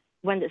this,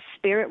 when the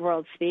spirit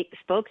world speaks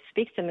to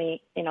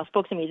me,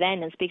 spoke to me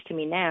then and speaks to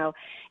me now,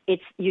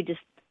 you just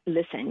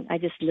listen. I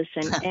just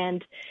listen.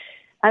 And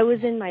I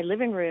was in my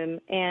living room,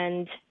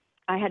 and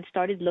I had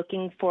started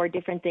looking for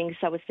different things.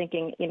 I was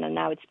thinking,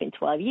 now it's been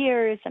 12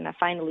 years and I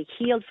finally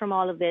healed from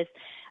all of this.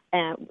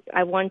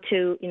 I want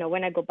to,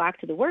 when I go back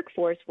to the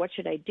workforce, what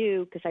should I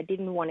do? Because I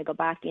didn't want to go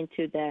back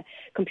into the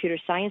computer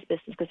science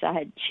business because I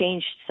had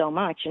changed so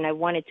much, and I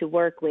wanted to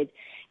work with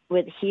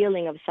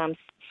healing of some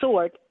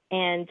sort.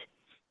 And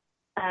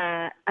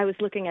I was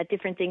looking at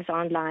different things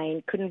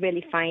online, couldn't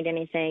really find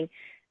anything.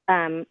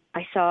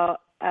 I saw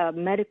a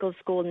medical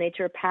school,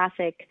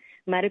 naturopathic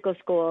medical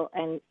school,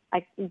 and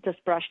I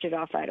just brushed it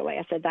off right away.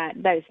 I said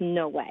that is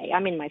no way.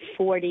 I'm in my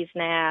 40s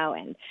now,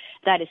 and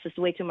that is just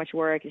way too much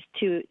work. It's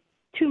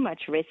too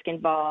much risk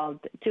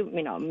involved.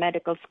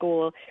 Medical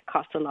school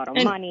costs a lot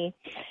of money.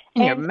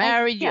 And you're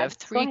married. You have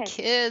 3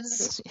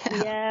 kids.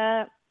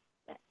 Yeah,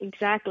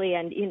 exactly.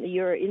 And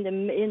you're in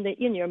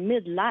your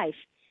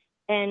midlife.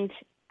 And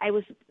I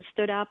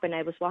stood up and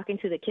I was walking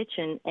to the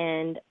kitchen,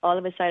 and all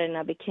of a sudden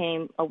I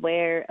became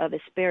aware of a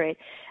spirit.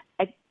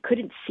 I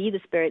couldn't see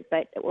the spirit,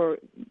 or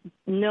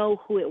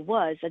know who it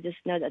was. I just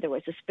know that there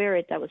was a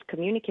spirit that was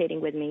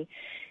communicating with me,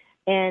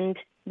 and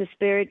the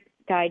spirit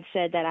guide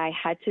said that I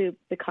had to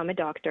become a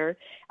doctor.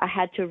 I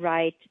had to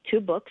write 2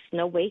 books,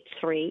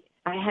 3.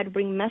 I had to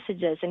bring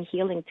messages and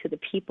healing to the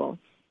people.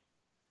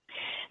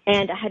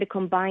 And I had to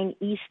combine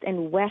East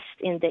and West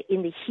in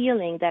the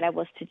healing that I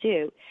was to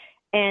do.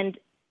 And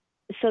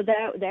so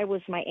that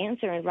was my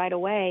answer. And right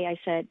away I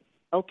said,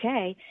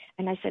 okay.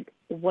 And I said,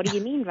 what do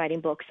you mean writing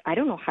books? I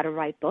don't know how to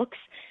write books.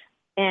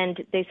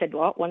 And they said,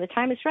 well, when the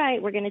time is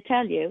right, we're going to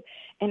tell you.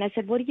 And I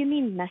said, what do you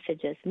mean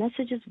messages?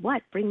 Messages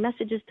what? Bring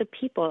messages to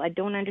people. I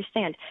don't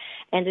understand.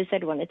 And they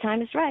said, when the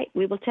time is right,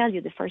 we will tell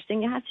you. The first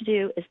thing you have to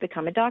do is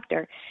become a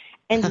doctor.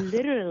 And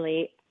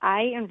literally,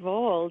 I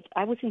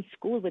was in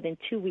school within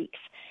 2 weeks,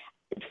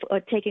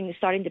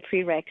 starting the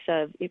prereqs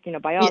of,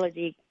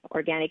 biology,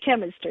 organic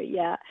chemistry.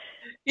 Yeah.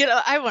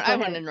 I want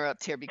to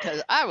interrupt here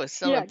because I was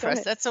so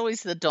impressed. That's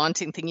always the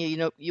daunting thing.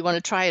 You want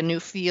to try a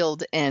new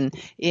field and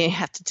you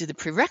have to do the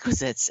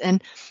prerequisites.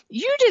 And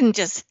you didn't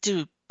just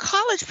do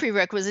college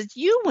prerequisites.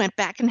 You went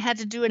back and had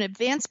to do an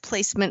advanced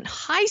placement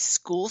high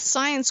school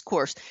science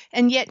course,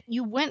 and yet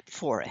you went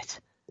for it.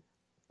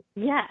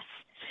 Yes.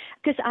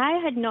 Because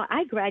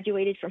I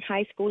graduated from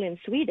high school in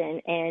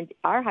Sweden, and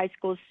our high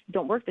schools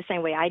don't work the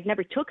same way. I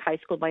never took high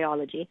school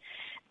biology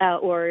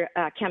or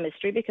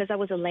chemistry because I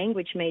was a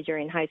language major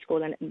in high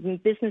school, and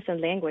business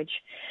and language.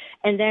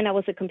 And then I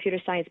was a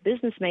computer science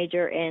business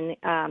major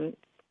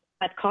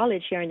at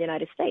college here in the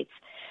United States.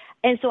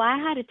 And so I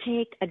had to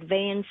take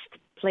advanced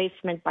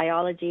placement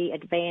biology,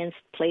 advanced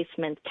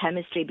placement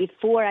chemistry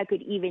before I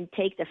could even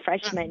take the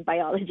freshman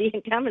biology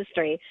and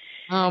chemistry.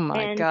 Oh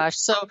my gosh.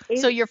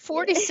 So you're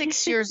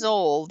 46 years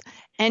old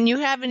and you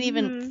haven't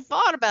even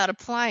thought about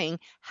applying.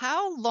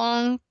 How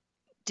long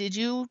did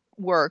you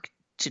work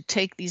to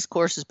take these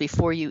courses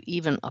before you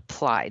even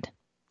applied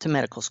to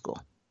medical school?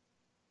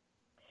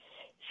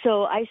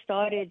 So I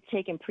started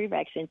taking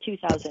prereqs in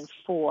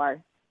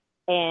 2004,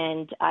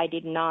 and I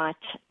did not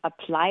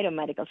apply to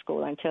medical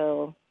school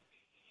until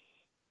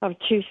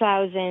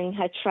 2000.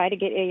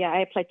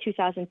 I applied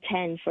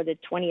 2010 for the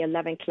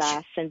 2011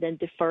 class, and then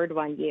deferred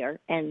 1 year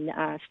and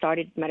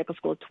started medical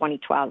school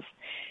 2012.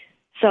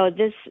 So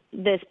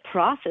this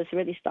process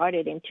really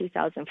started in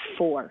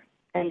 2004,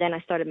 and then I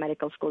started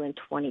medical school in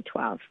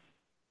 2012.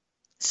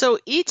 So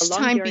each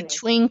time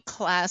between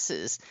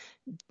classes,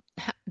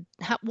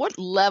 what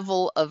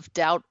level of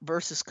doubt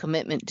versus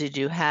commitment did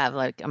you have?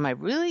 Like, am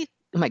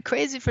I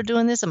crazy for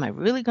doing this? Am I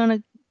really going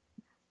to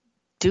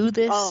do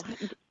this? Oh,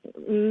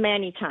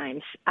 many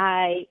times.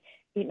 I,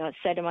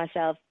 said to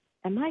myself,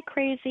 am I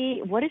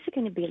crazy? What is it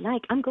going to be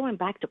like? I'm going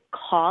back to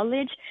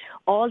college.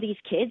 All these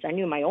kids, I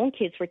knew my own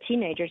kids were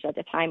teenagers at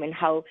the time, and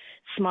how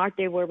smart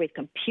they were with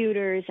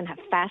computers and how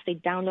fast they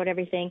download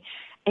everything.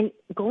 And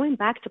going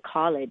back to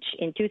college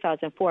in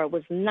 2004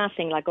 was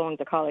nothing like going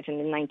to college in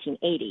the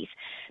 1980s.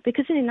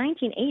 Because in the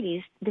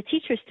 1980s, the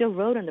teachers still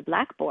wrote on the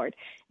blackboard.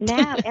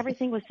 Now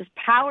everything was just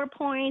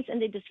PowerPoints,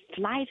 and they just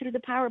fly through the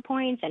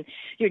PowerPoints, and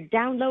you're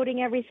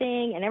downloading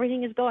everything, and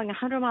everything is going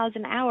 100 miles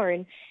an hour.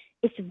 And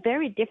it's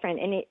very different,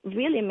 and it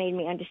really made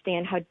me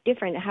understand how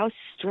different, how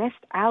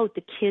stressed out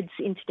the kids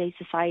in today's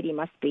society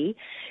must be.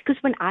 Because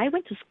when I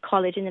went to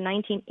college in the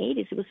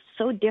 1980s, it was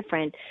so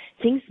different.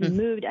 Things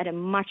moved at a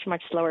much,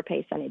 much slower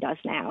pace than it does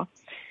now.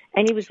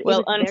 And it was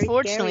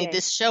unfortunately, very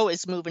this show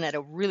is moving at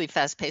a really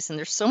fast pace, and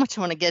there's so much I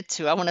want to get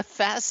to. I want to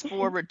fast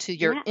forward to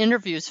your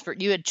interviews.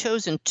 You had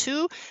chosen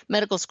 2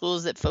 medical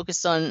schools that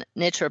focused on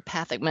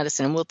naturopathic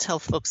medicine, and we'll tell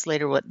folks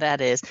later what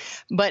that is.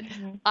 But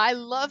I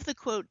love the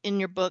quote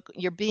in your book.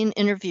 You're being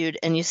interviewed,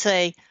 and you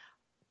say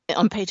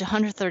on page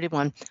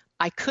 131,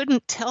 "I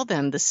couldn't tell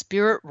them the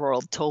spirit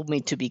world told me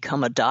to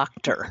become a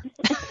doctor."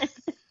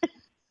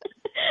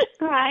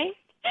 Right.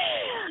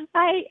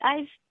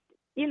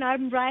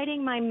 I'm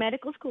writing my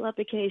medical school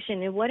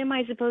application, and what am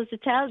I supposed to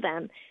tell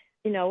them?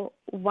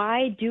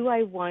 Why do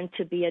I want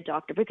to be a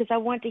doctor? Because I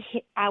want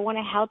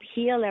to help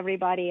heal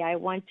everybody. I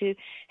want to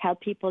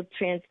help people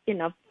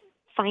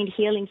find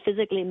healing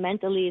physically,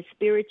 mentally,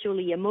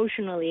 spiritually,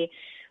 emotionally.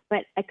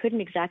 but I couldn't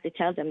exactly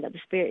tell them that the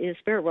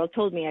spirit world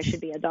told me I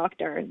should be a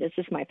doctor, and this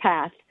is my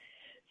path.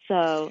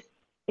 So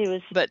it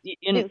was. But It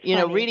was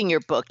funny. reading your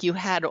book, you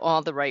had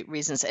all the right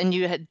reasons, and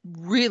you had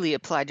really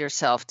applied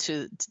yourself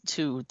to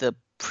the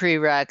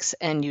prereqs,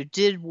 and you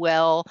did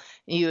well.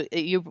 You're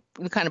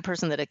the kind of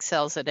person that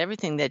excels at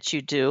everything that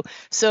you do.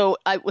 So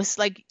I was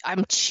like,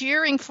 I'm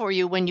cheering for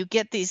you when you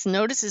get these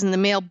notices in the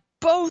mail.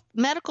 Both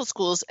medical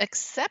schools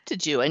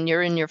accepted you, and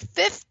you're in your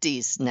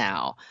 50s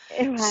now.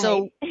 Right.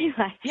 So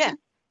Right. yeah.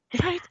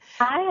 Right.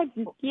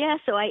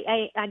 So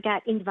I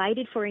got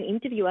invited for an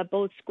interview at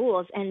both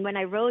schools, and when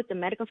I wrote the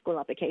medical school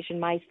application,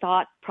 my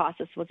thought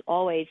process was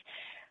always,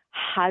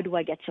 how do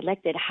I get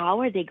selected? How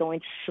are they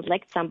going to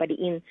select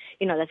somebody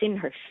that's in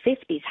her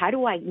 50s? How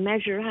do I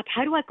measure up?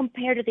 How do I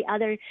compare to the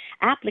other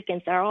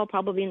applicants that are all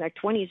probably in their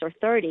 20s or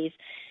 30s?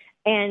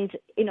 And,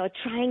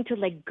 trying to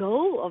let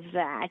go of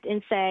that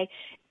and say,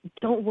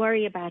 don't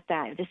worry about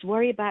that. Just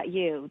worry about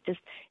you. Just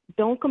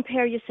don't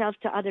compare yourself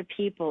to other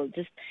people.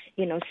 Just,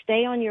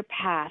 stay on your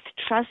path.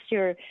 Trust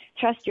your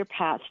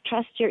path.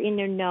 Trust your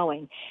inner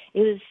knowing.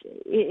 It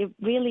was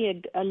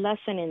really a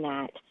lesson in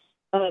that.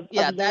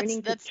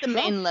 That's the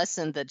main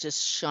lesson that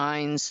just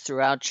shines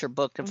throughout your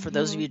book. And for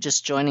those of you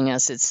just joining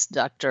us, it's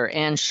Dr.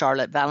 Anne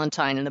Charlotte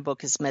Valentine, and the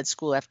book is Med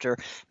School After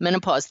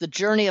Menopause, The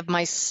Journey of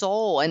My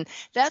Soul. And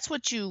that's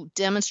what you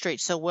demonstrate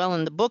so well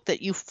in the book,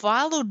 that you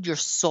followed your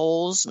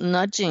soul's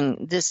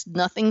nudging.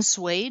 Nothing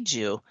swayed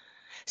you.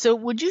 So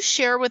would you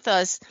share with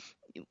us,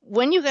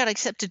 when you got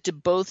accepted to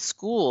both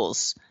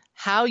schools,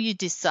 how you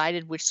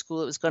decided which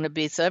school it was going to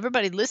be? So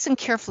everybody listen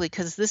carefully,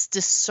 because this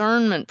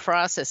discernment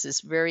process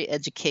is very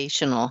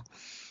educational.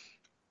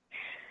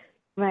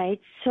 Right.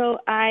 So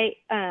I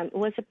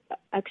was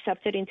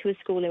accepted into a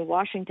school in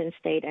Washington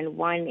State and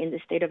one in the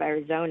state of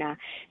Arizona.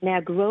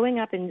 Now, growing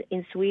up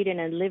in Sweden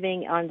and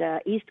living on the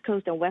East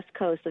Coast and West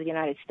Coast of the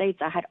United States,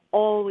 I had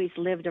always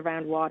lived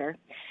around water.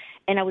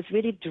 And I was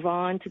really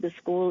drawn to the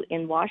school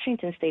in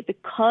Washington State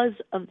because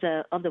of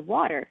the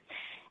water.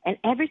 And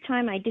every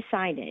time I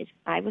decided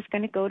I was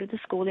going to go to the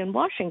school in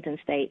Washington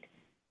State,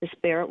 the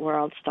spirit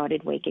world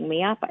started waking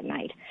me up at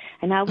night.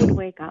 And I would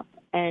wake up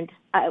and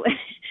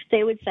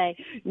they would say,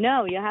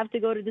 no, you have to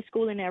go to the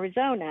school in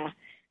Arizona.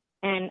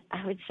 And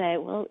I would say,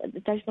 well,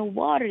 there's no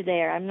water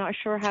there. I'm not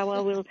sure how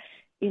I will,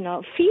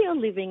 feel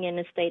living in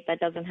a state that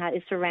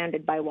is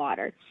surrounded by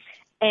water.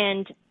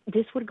 And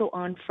this would go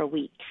on for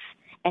weeks.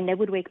 And they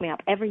would wake me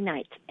up every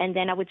night. And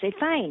then I would say,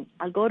 fine,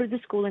 I'll go to the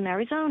school in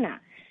Arizona.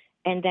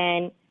 And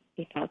then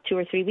 2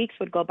 or 3 weeks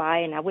would go by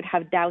and I would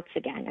have doubts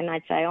again. And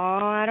I'd say,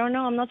 I don't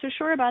know. I'm not so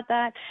sure about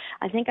that.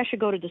 I think I should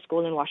go to the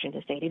school in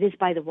Washington State. It is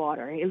by the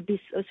water. It would be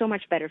so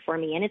much better for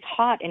me. And it's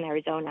hot in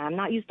Arizona. I'm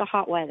not used to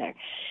hot weather.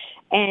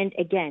 And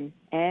again,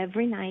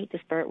 every night the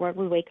spirit world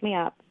would wake me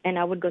up and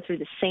I would go through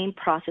the same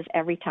process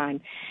every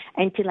time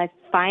until I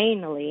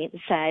finally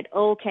said,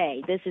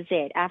 okay, this is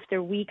it.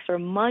 After weeks or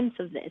months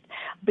of this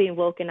being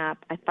woken up,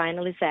 I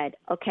finally said,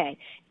 okay,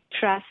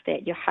 trust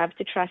it. You have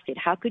to trust it.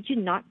 How could you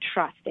not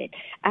trust it?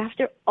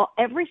 After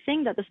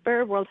everything that the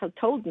spirit world had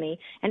told me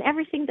and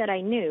everything that I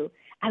knew,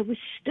 I was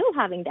still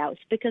having doubts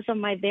because of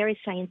my very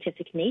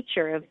scientific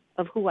nature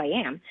of who I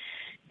am.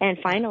 And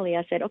finally,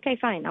 I said, okay,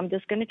 fine. I'm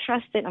just going to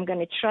trust it. I'm going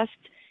to trust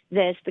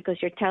this because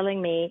you're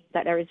telling me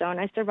that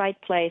Arizona is the right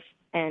place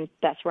and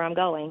that's where I'm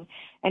going.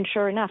 And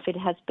sure enough, it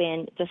has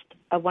been just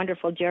a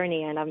wonderful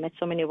journey, and I've met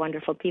so many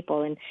wonderful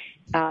people. And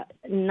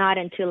not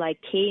until I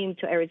came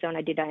to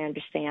Arizona did I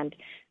understand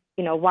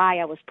why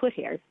I was put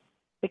here,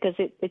 because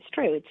it's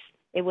true.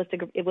 It was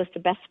the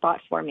best spot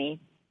for me.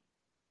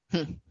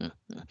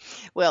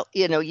 Well,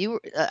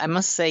 I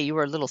must say you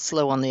were a little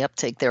slow on the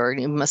uptake there.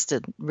 You must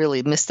have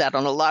really missed out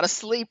on a lot of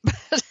sleep.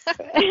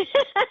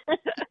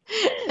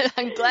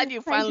 I'm glad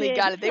you finally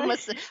got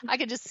it. I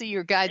could just see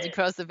your guides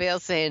across the veil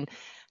saying,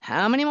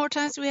 how many more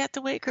times do we have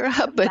to wake her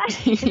up?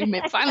 But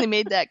you finally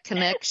made that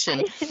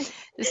connection.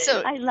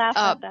 So I laugh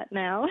at that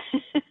now.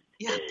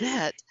 Yeah,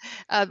 I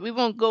bet. We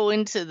won't go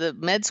into the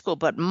med school,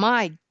 but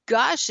my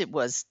gosh, it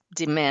was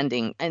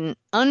demanding and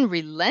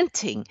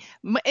unrelenting.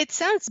 It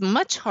sounds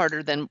much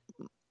harder than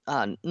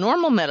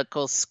normal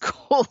medical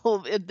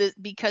school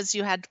because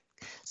you had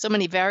so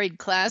many varied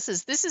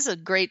classes. This is a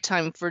great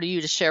time for you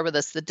to share with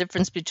us the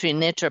difference between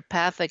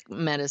naturopathic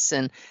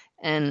medicine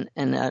and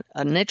a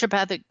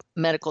naturopathic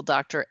medical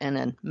doctor and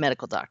a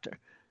medical doctor.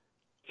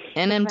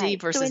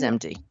 NMD versus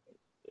MD.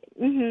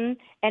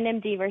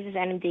 NMD versus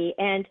NMD.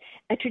 And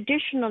a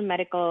traditional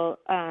medical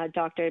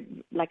doctor,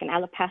 like an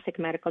allopathic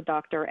medical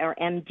doctor, or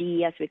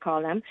MD as we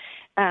call them,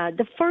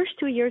 the first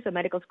 2 years of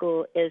medical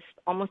school is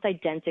almost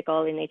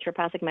identical in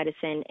naturopathic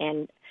medicine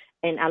and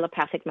in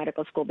allopathic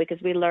medical school, because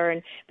we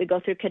go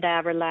through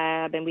cadaver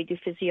lab and we do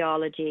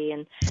physiology,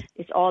 and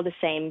it's all the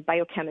same,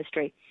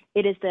 biochemistry.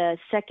 It is the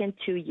second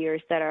 2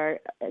 years that are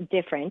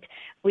different.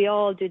 We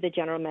all do the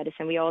general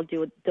medicine. We all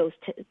do those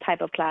type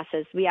of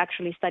classes. We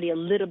actually study a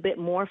little bit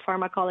more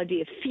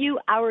pharmacology, a few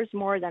hours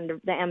more than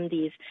the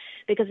MDs,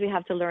 because we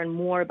have to learn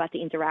more about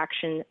the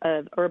interaction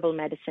of herbal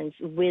medicines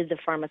with the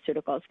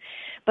pharmaceuticals.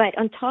 But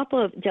on top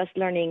of just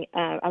learning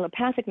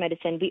allopathic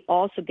medicine, we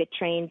also get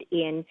trained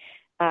in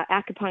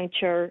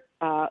acupuncture,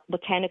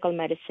 botanical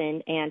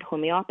medicine, and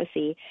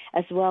homeopathy,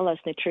 as well as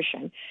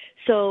nutrition.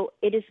 So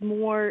it is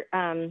more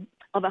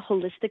of a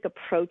holistic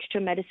approach to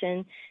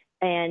medicine,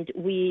 and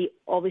we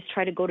always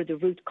try to go to the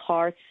root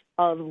cause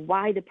of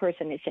why the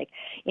person is sick,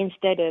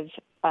 instead of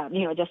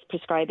just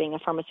prescribing a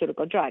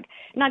pharmaceutical drug.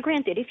 Now,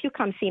 granted, if you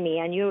come see me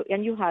and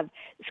you have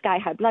sky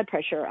high blood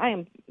pressure, I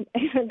am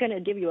going to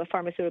give you a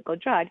pharmaceutical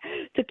drug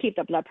to keep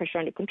the blood pressure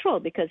under control,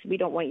 because we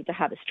don't want you to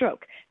have a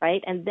stroke,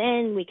 right? And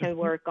then we can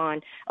work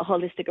on a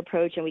holistic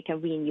approach, and we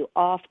can wean you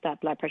off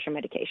that blood pressure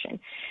medication.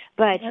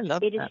 But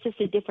it is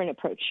just a different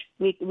approach.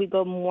 We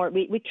go more.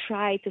 We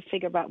try to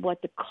figure out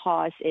what the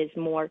cause is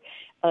more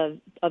of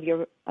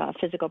your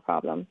physical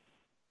problem.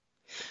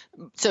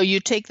 So you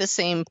take the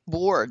same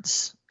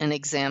boards and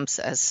exams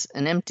as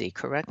an MD,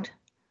 correct?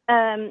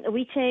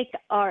 We take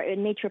our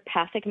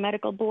naturopathic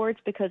medical boards,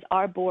 because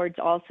our boards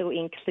also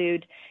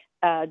include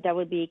there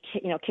would be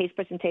case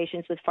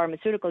presentations with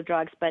pharmaceutical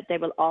drugs, but they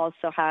will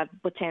also have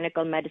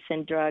botanical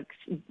medicine drugs,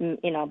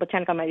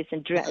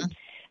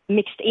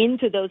 mixed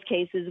into those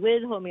cases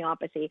with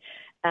homeopathy,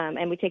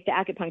 and we take the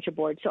acupuncture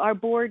board. So our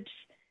boards.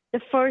 The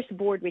first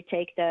board we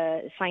take,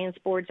 the science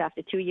boards,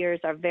 after 2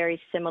 years, are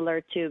very similar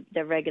to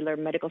the regular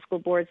medical school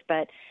boards.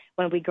 But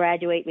when we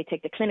graduate, we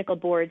take the clinical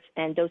boards,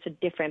 and those are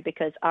different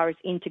because ours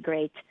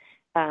integrate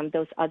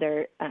those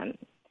other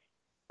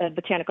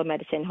botanical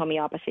medicine,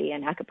 homeopathy,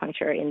 and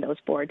acupuncture in those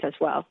boards as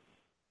well.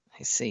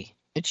 I see.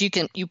 But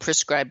you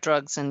prescribe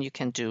drugs and you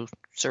can do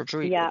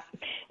surgery. Yeah.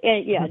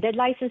 The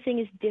licensing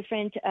is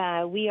different.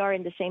 We are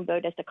in the same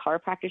boat as the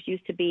chiropractors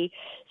used to be.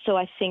 So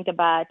I think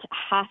about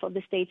half of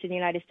the states in the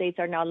United States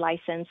are now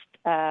licensed.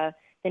 The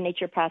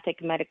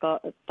naturopathic medical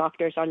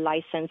doctors are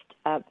licensed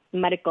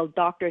medical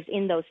doctors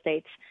in those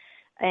states.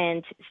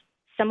 And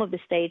some of the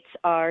states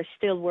are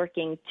still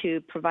working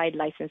to provide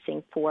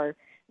licensing for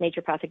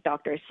naturopathic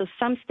doctors. So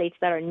some states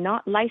that are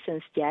not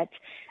licensed yet,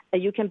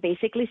 you can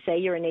basically say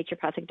you're a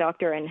naturopathic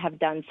doctor and have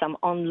done some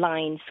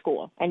online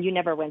school, and you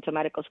never went to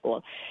medical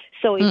school.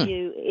 So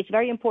it's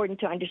very important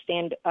to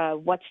understand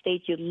what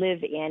state you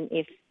live in,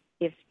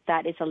 if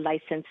that is a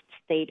licensed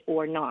state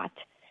or not.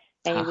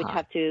 And you would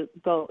have to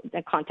go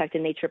and contact the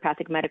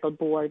naturopathic medical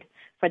board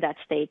for that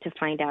state to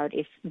find out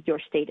if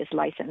your state is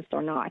licensed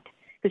or not.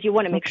 Because you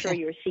want to make sure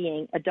you're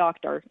seeing a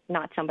doctor,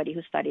 not somebody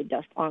who studied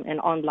just on an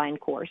online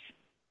course.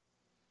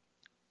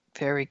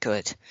 Very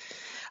good.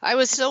 I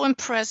was so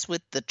impressed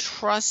with the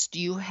trust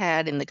you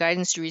had in the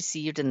guidance you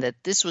received, and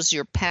that this was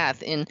your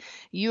path. And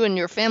you and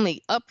your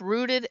family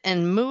uprooted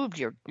and moved.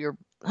 Your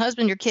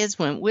husband, your kids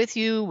went with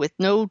you, with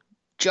no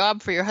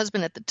job for your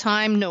husband at the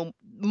time, no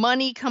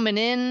money coming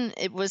in.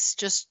 It was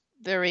just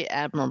very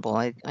admirable.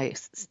 I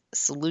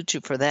salute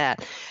you for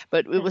that.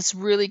 But it was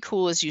really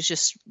cool as you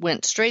just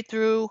went straight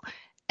through,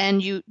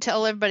 and you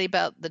tell everybody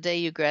about the day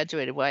you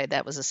graduated, why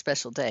that was a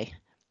special day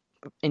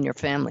in your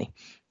family.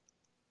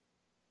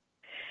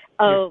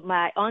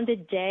 On the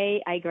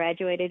day I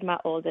graduated, my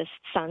oldest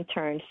son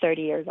turned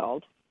 30 years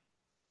old.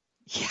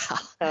 Yeah,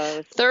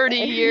 so 30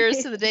 years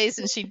to the day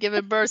since she'd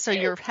given birth. So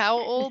you're how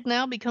old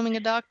now, becoming a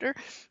doctor?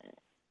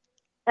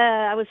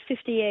 I was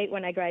 58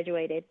 when I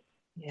graduated.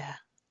 Yeah,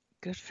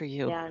 good for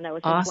you. Yeah, and that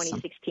was awesome.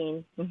 In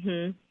 2016.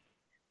 Mm-hmm.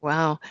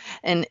 Wow,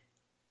 and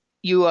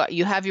you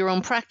have your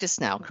own practice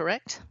now,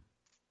 correct?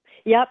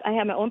 Yep, I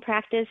have my own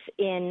practice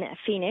in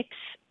Phoenix.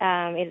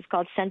 It is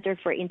called Center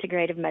for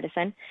Integrative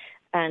Medicine.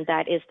 And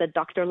that is the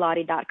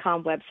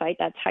drlottie.com website.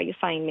 That's how you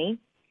find me.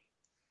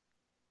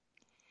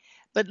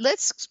 But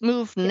let's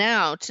move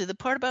now to the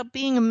part about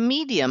being a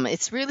medium.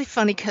 It's really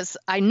funny because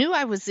I knew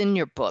I was in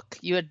your book.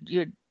 You had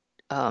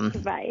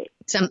right.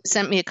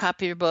 sent me a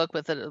copy of your book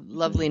with a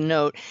lovely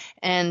note.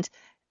 And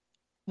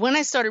when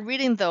I started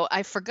reading, though,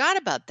 I forgot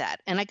about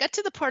that. And I got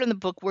to the part in the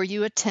book where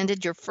you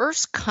attended your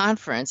first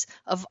conference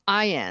of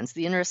IANDS,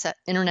 the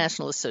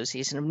International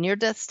Association of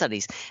Near-Death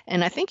Studies.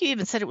 And I think you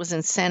even said it was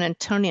in San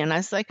Antonio. And I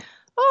was like,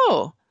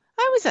 oh,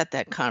 I was at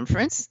that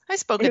conference. I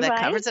spoke at that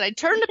conference. And I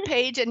turned the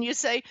page and you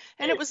say,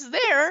 and it was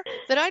there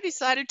that I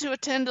decided to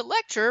attend a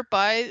lecture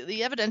by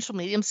the evidential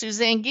medium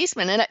Suzanne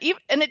Giesemann.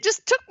 And it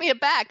just took me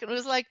aback. And it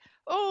was like,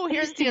 oh,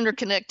 here's the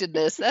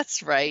interconnectedness.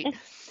 That's right.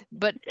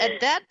 But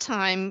at that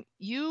time,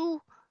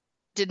 you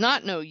did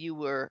not know you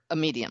were a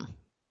medium,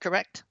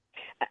 correct?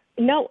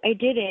 No, I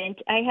didn't.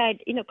 I had,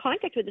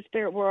 contact with the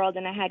spirit world,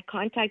 and I had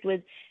contact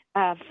with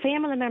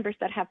family members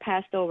that have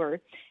passed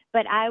over.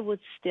 But I was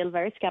still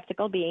very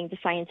skeptical, being the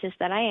scientist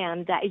that I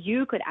am, that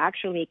you could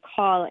actually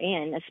call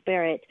in a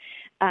spirit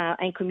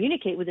and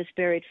communicate with a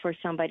spirit for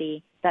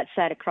somebody that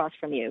sat across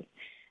from you.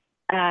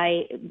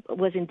 I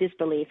was in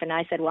disbelief, and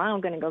I said, well,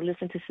 I'm going to go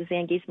listen to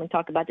Suzanne Giesemann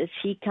talk about this.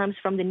 She comes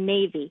from the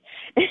Navy.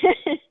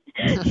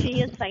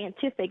 She is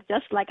scientific,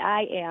 just like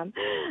I am.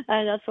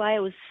 And that's why I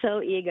was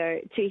so eager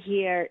to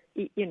hear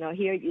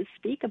you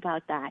speak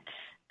about that.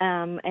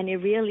 And it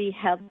really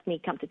helped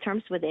me come to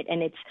terms with it.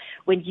 And it's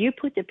when you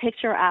put the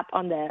picture up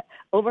on the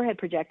overhead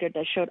projector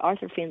that showed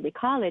Arthur Findlay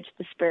College,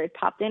 the Spirit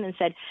popped in and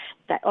said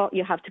that, oh,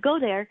 you have to go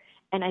there.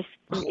 And I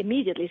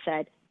immediately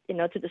said,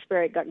 to the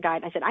Spirit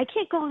guide, I said, I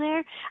can't go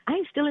there.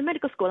 I'm still in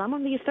medical school. I'm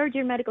only a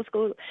third-year medical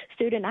school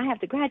student. I have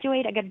to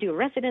graduate. I got to do a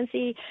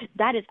residency.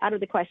 That is out of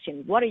the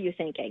question. What are you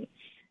thinking?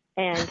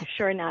 And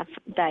sure enough,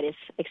 that is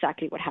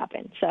exactly what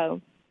happened.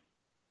 So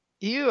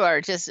you are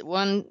just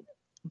one.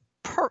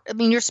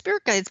 Your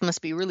spirit guides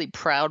must be really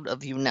proud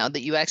of you now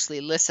that you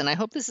actually listen. I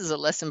hope this is a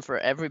lesson for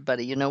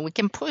everybody. We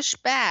can push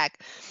back,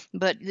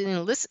 but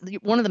listen.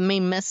 One of the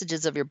main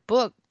messages of your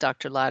book,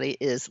 Dr. Lottie,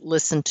 is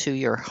listen to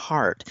your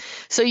heart.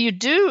 So you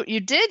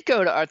did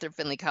go to Arthur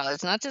Findlay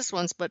College, not just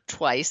once but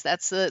twice.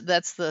 That's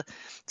the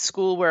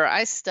school where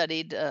I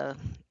studied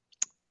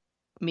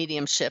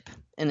mediumship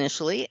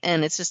initially,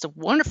 and it's just a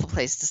wonderful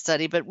place to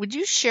study. But would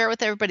you share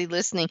with everybody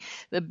listening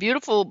the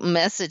beautiful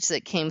message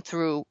that came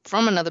through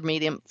from another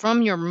medium,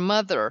 from your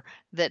mother,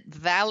 that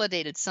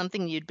validated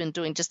something you'd been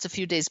doing just a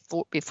few days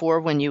before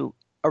when you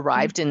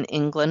arrived in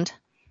England?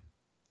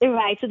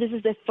 Right. So this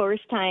is the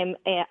first time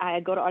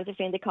I go to Arthur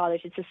Findlay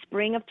College. It's the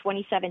spring of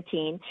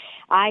 2017.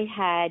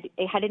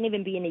 It hadn't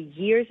even been a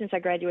year since I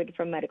graduated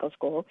from medical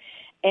school,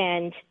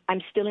 and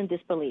I'm still in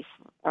disbelief.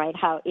 Right?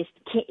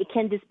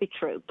 Can this be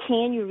true?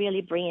 Can you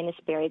really bring in a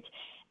spirit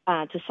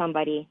to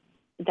somebody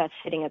that's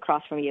sitting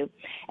across from you?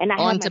 And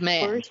I had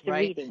my first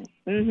reading.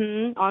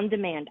 On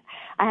demand.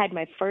 I had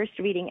my first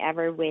reading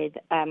ever with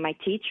my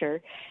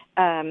teacher.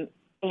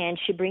 And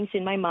she brings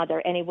in my mother,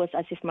 and it was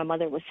as if my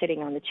mother was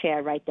sitting on the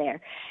chair right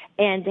there.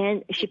 And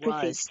then she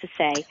proceeds to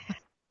say,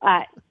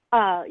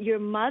 your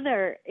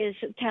mother is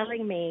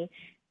telling me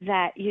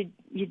that you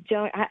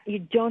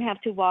don't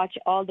have to watch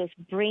all those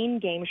brain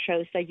game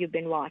shows that you've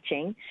been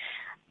watching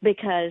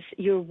because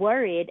you're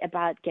worried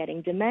about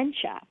getting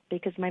dementia,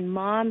 because my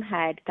mom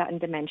had gotten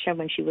dementia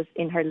when she was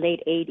in her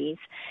late 80s,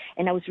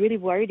 and I was really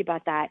worried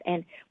about that.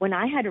 And when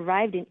I had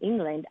arrived in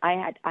England,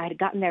 I had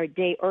gotten there a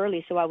day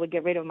early so I would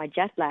get rid of my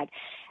jet lag.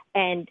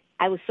 And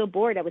I was so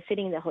bored, I was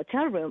sitting in the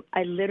hotel room.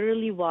 I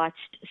literally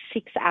watched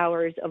 6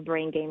 hours of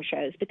brain game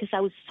shows because I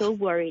was so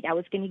worried I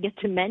was going to get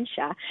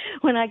dementia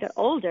when I got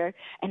older.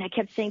 And I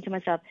kept saying to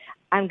myself,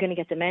 I'm going to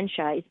get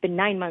dementia. It's been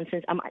 9 months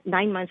since I'm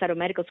 9 months out of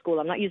medical school.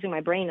 I'm not using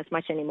my brain as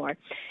much anymore.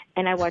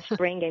 And I watched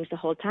brain games the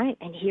whole time.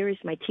 And here is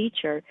my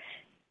teacher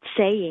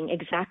saying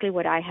exactly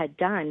what I had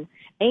done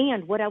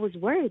and what I was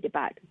worried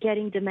about,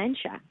 getting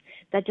dementia.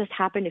 That just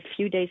happened a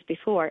few days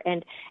before.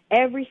 And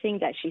everything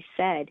that she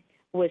said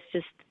was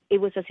just, it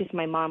was as if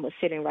my mom was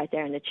sitting right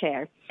there in the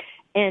chair.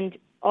 And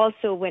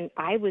also when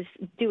I was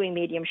doing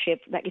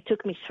mediumship, like it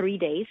took me 3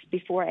 days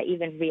before I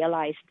even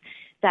realized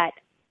that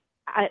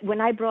when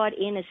I brought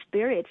in a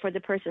spirit for the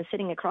person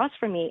sitting across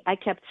from me, I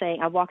kept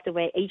saying, I walked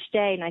away each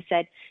day and I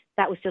said,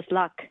 that was just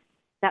luck.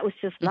 That was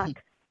just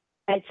luck.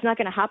 It's not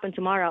going to happen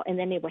tomorrow. And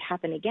then it would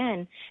happen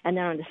again. And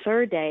then on the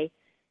third day,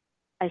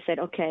 I said,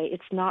 okay,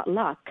 it's not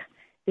luck.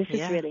 This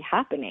is really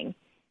happening.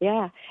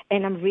 Yeah.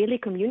 And I'm really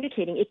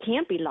communicating. It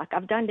can't be luck.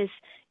 I've done this,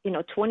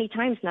 20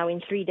 times now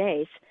in 3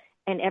 days.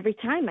 And every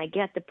time I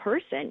get the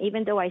person,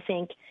 even though I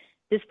think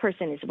this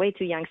person is way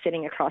too young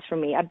sitting across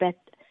from me, I bet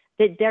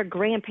that their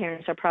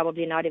grandparents are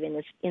probably not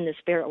even in the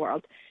spirit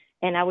world.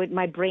 And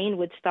my brain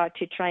would start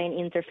to try and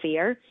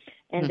interfere.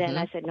 And then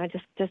I said, no,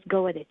 just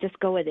go with it. Just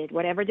go with it.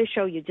 Whatever they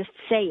show you, just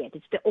say it.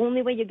 It's the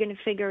only way you're going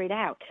to figure it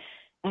out.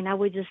 And I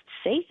would just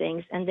say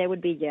things and they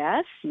would be,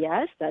 yes,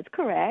 that's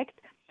correct.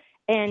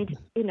 And,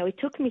 it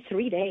took me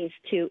 3 days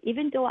to,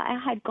 even though I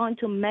had gone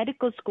to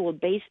medical school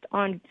based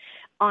on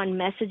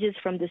messages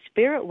from the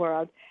spirit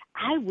world,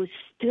 I was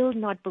still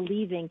not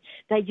believing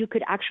that you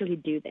could actually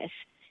do this.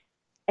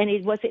 And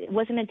it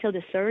wasn't until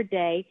the third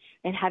day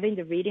and having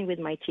the reading with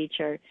my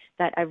teacher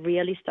that I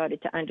really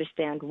started to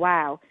understand,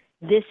 wow,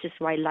 this is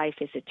why life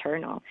is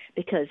eternal,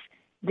 because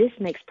this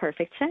makes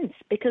perfect sense.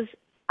 Because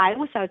I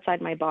was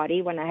outside my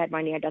body when I had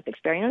my near-death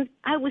experience.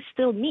 I was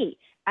still me.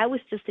 I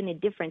was just in a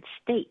different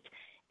state.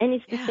 And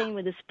it's the same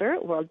with the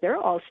spirit world. They're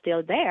all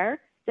still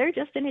there. They're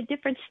just in a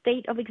different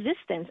state of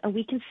existence, and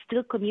we can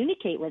still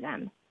communicate with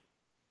them.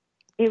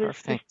 It was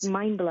just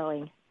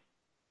mind-blowing.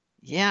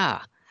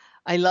 Yeah.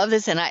 I love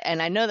this, and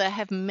I know that I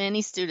have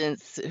many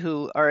students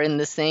who are in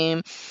the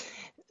same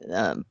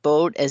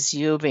boat as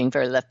you, being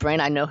very left brain.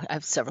 I know I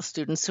have several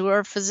students who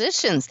are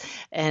physicians,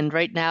 and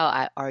right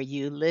now, are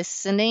you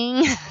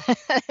listening?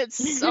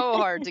 It's so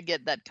hard to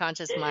get that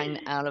conscious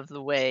mind out of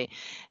the way,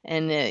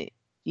 and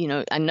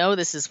I know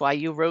this is why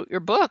you wrote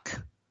your book,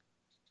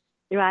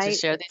 right? To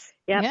share these,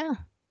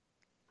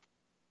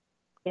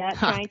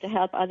 trying to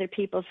help other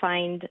people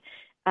find.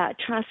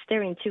 Trust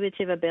their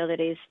intuitive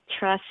abilities,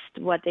 trust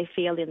what they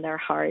feel in their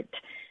heart,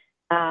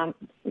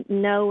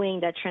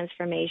 knowing that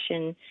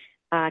transformation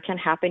can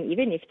happen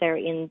even if they're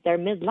in their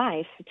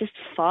midlife. Just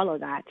follow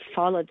that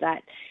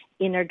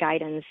inner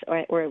guidance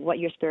or what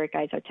your spirit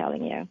guides are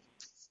telling you.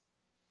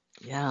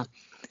 Yeah.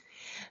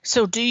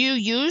 So do you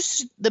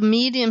use the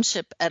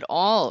mediumship at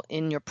all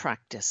in your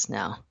practice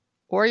now,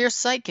 or your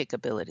psychic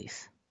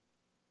abilities?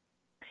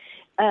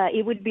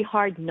 It would be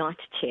hard not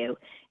to.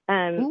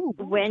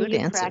 When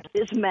you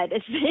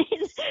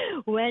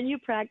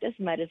practice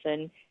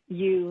medicine,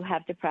 you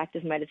have to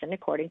practice medicine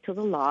according to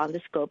the law and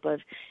the scope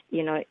of,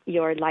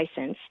 your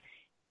license.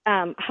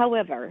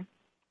 However,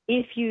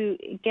 if you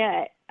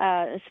get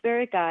a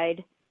spirit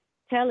guide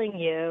telling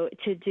you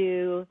to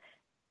do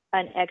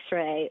an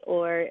X-ray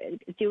or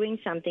doing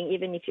something,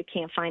 even if you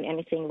can't find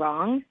anything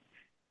wrong,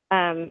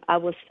 I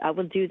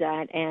will do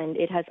that, and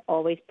it has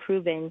always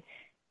proven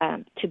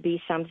to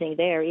be something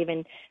there.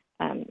 Even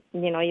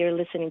you're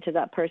listening to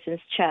that person's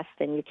chest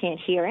and you can't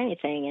hear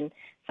anything, and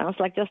sounds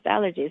like just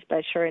allergies,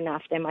 but sure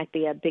enough, there might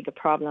be a bigger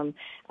problem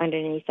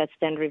underneath that's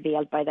then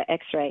revealed by the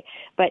X-ray.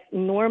 But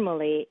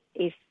normally,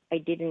 if I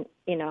didn't,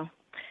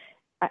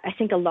 I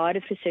think a lot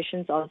of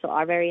physicians also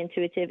are very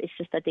intuitive. It's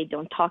just that they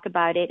don't talk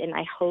about it. And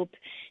I hope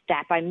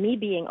that by me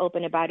being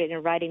open about it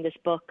and writing this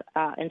book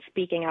and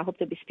speaking, I hope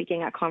to be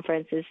speaking at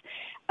conferences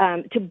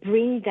to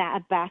bring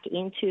that back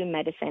into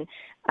medicine.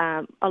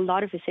 A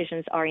lot of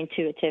physicians are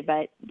intuitive,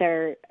 but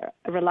they're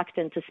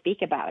reluctant to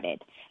speak about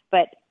it.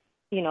 But,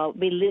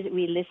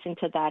 we listen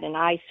to that, and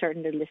I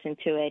certainly listen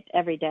to it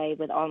every day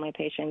with all my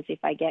patients. If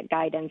I get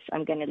guidance,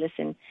 I'm going to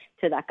listen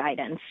to that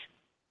guidance.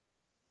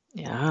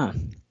 Yeah.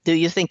 Do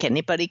you think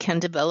anybody can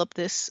develop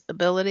this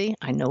ability?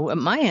 I know what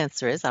my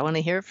answer is. I want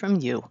to hear it from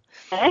you.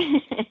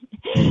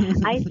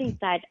 I think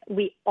that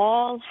we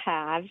all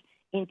have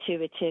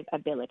intuitive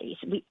abilities.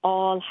 We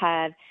all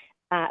have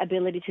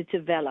ability to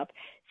develop.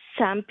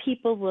 Some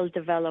people will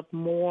develop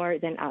more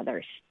than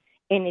others.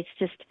 And it's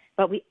just,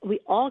 but we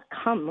all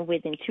come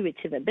with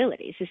intuitive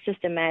abilities. It's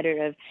just a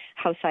matter of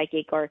how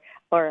psychic or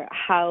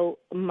how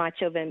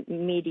much of a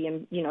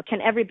medium,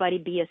 can everybody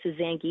be a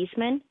Suzanne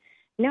Giesemann?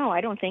 No,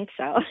 I don't think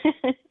so.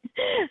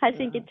 I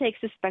think it takes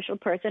a special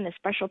person, a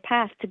special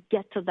path to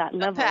get to that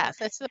level.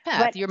 That's the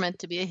path. But you're meant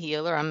to be a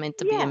healer. I'm meant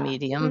to be a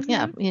medium. Mm-hmm.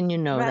 Yeah,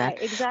 and right,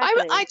 that.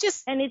 Exactly. I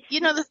just, and it's,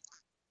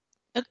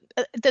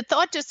 the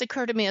thought just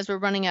occurred to me as we're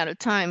running out of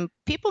time.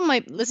 People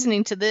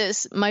listening to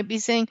this might be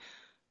saying,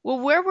 well,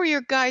 where were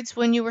your guides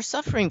when you were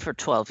suffering for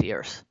 12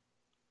 years?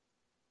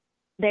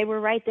 They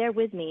were right there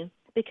with me,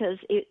 because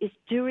it's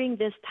during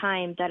this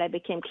time that I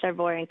became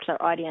clairvoyant,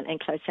 clairaudient, and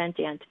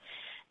clairsentient.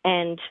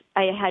 And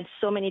I had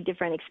so many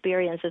different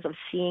experiences of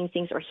seeing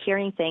things or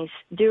hearing things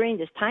during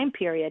this time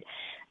period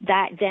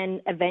that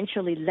then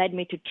eventually led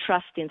me to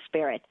trust in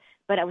spirit.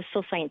 But I was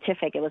so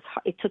scientific.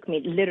 It took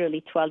me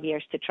literally 12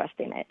 years to trust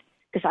in it,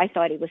 because I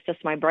thought it was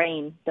just my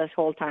brain this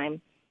whole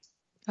time.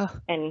 Oh.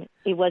 And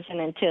it wasn't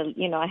until,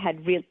 I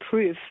had real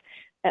proof,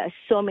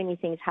 so many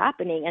things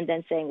happening, and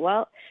then saying,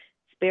 well,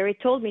 Spirit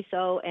told me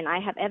so, and I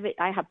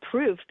have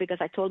proof because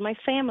I told my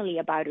family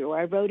about it, or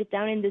I wrote it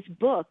down in this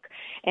book,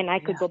 and I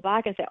could go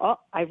back and say, oh,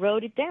 I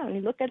wrote it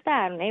down. Look at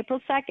that. On April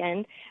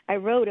 2nd, I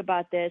wrote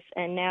about this,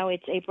 and now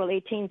it's April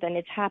 18th, and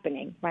it's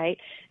happening, right?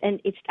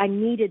 And I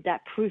needed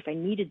that proof. I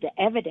needed the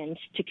evidence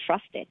to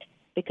trust it,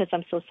 because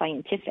I'm so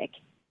scientific.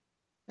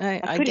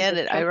 I get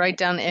it. I write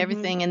down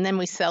everything, and then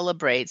we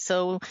celebrate.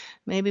 So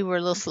maybe we're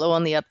a little slow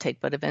on the uptake,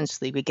 but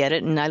eventually we get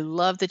it. And I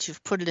love that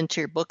you've put it into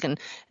your book, and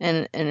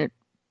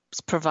it's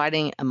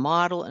providing a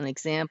model, an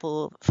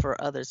example for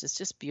others. It's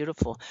just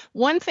beautiful.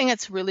 One thing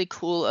that's really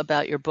cool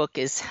about your book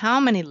is how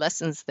many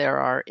lessons there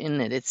are in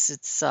it.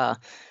 It's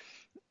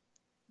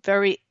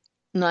very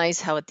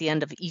nice how at the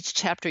end of each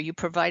chapter you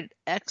provide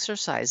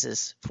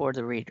exercises for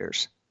the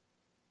readers.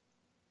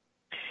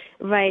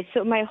 Right.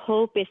 So my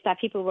hope is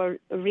that people will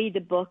read the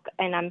book,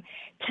 and I'm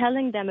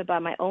telling them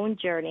about my own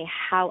journey,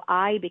 how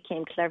I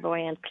became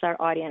clairvoyant,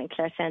 clairaudient, and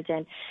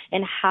clairsentient,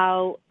 and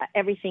how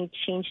everything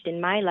changed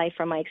in my life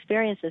from my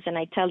experiences. And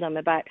I tell them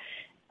about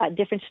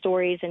different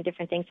stories and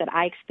different things that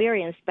I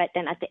experienced. But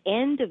then at the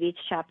end of each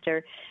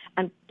chapter,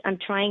 I'm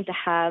trying to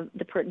have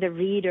the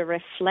reader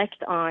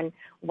reflect on,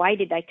 why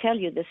did I tell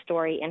you this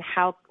story, and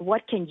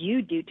what can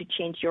you do to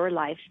change your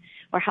life,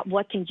 or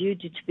what can you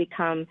do to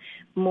become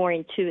more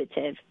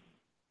intuitive?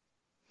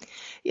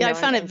 Yeah, I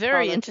found it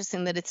very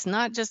interesting that it's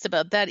not just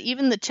about that.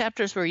 Even the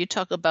chapters where you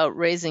talk about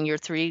raising your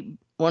 3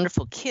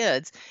 wonderful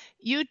kids,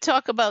 you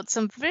talk about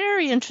some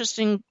very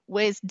interesting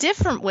ways,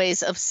 different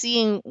ways of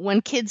seeing when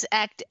kids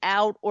act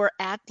out or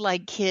act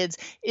like kids.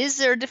 Is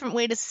there a different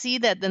way to see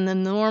that than the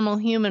normal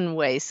human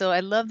way? So I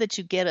love that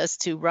you get us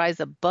to rise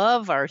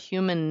above our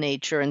human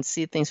nature and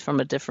see things from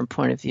a different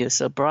point of view.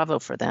 So bravo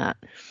for that.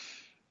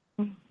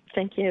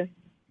 Thank you.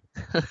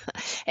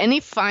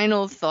 Any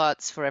final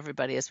thoughts for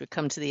everybody as we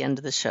come to the end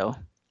of the show?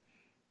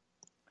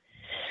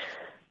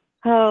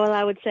 Oh, well,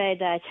 I would say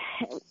that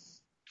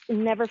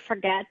never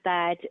forget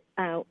that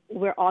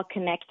we're all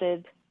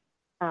connected.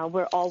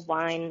 We're all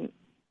one.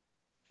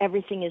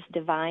 Everything is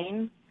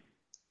divine,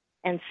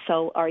 and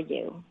so are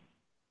you.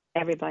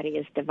 everybody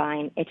is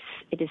divine. It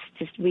is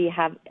just, we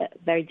have a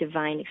very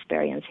divine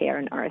experience here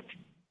on earth,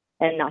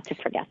 and not to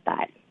forget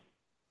that.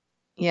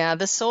 Yeah,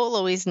 the soul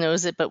always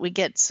knows it, but we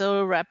get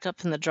so wrapped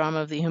up in the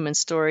drama of the human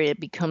story, it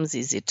becomes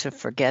easy to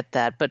forget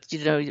that. But,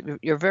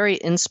 your very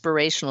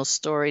inspirational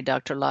story,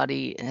 Dr.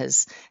 Lottie,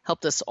 has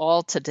helped us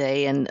all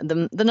today. And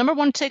the number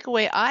one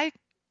takeaway I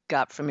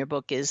got from your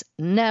book is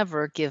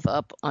never give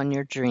up on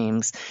your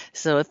dreams.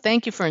 So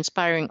thank you for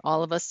inspiring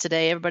all of us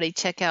today. Everybody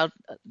check out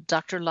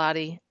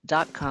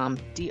drlotte.com,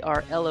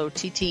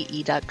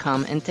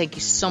 drlotte.com. And thank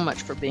you so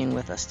much for being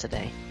with us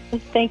today.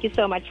 Thank you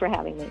so much for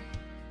having me.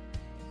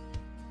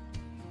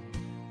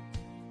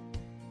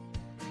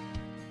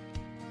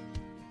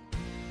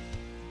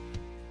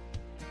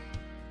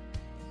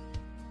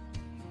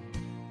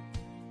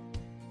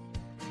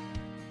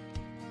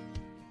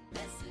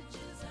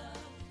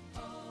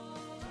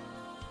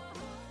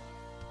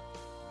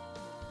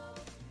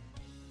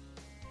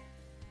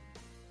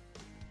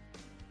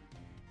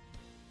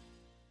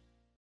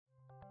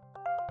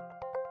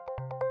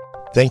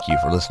 Thank you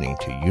for listening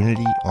to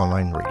Unity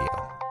Online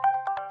Radio,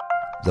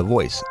 the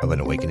voice of an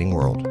awakening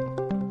world.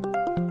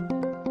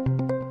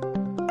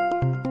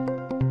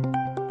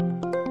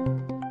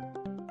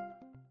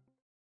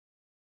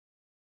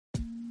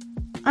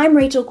 I'm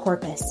Rachel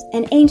Corpus,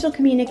 an angel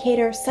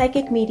communicator,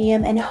 psychic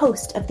medium, and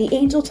host of the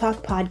Angel Talk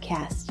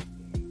podcast.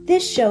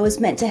 This show is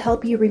meant to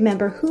help you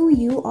remember who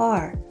you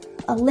are,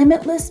 a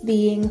limitless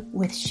being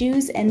with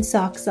shoes and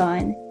socks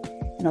on.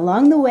 And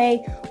along the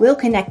way, we'll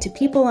connect to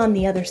people on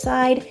the other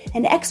side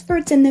and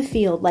experts in the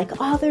field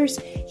like authors,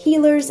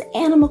 healers,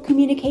 animal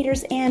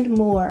communicators, and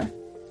more.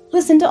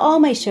 Listen to all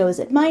my shows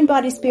at Mind,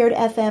 Body, Spirit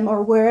FM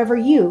or wherever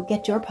you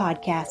get your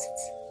podcasts.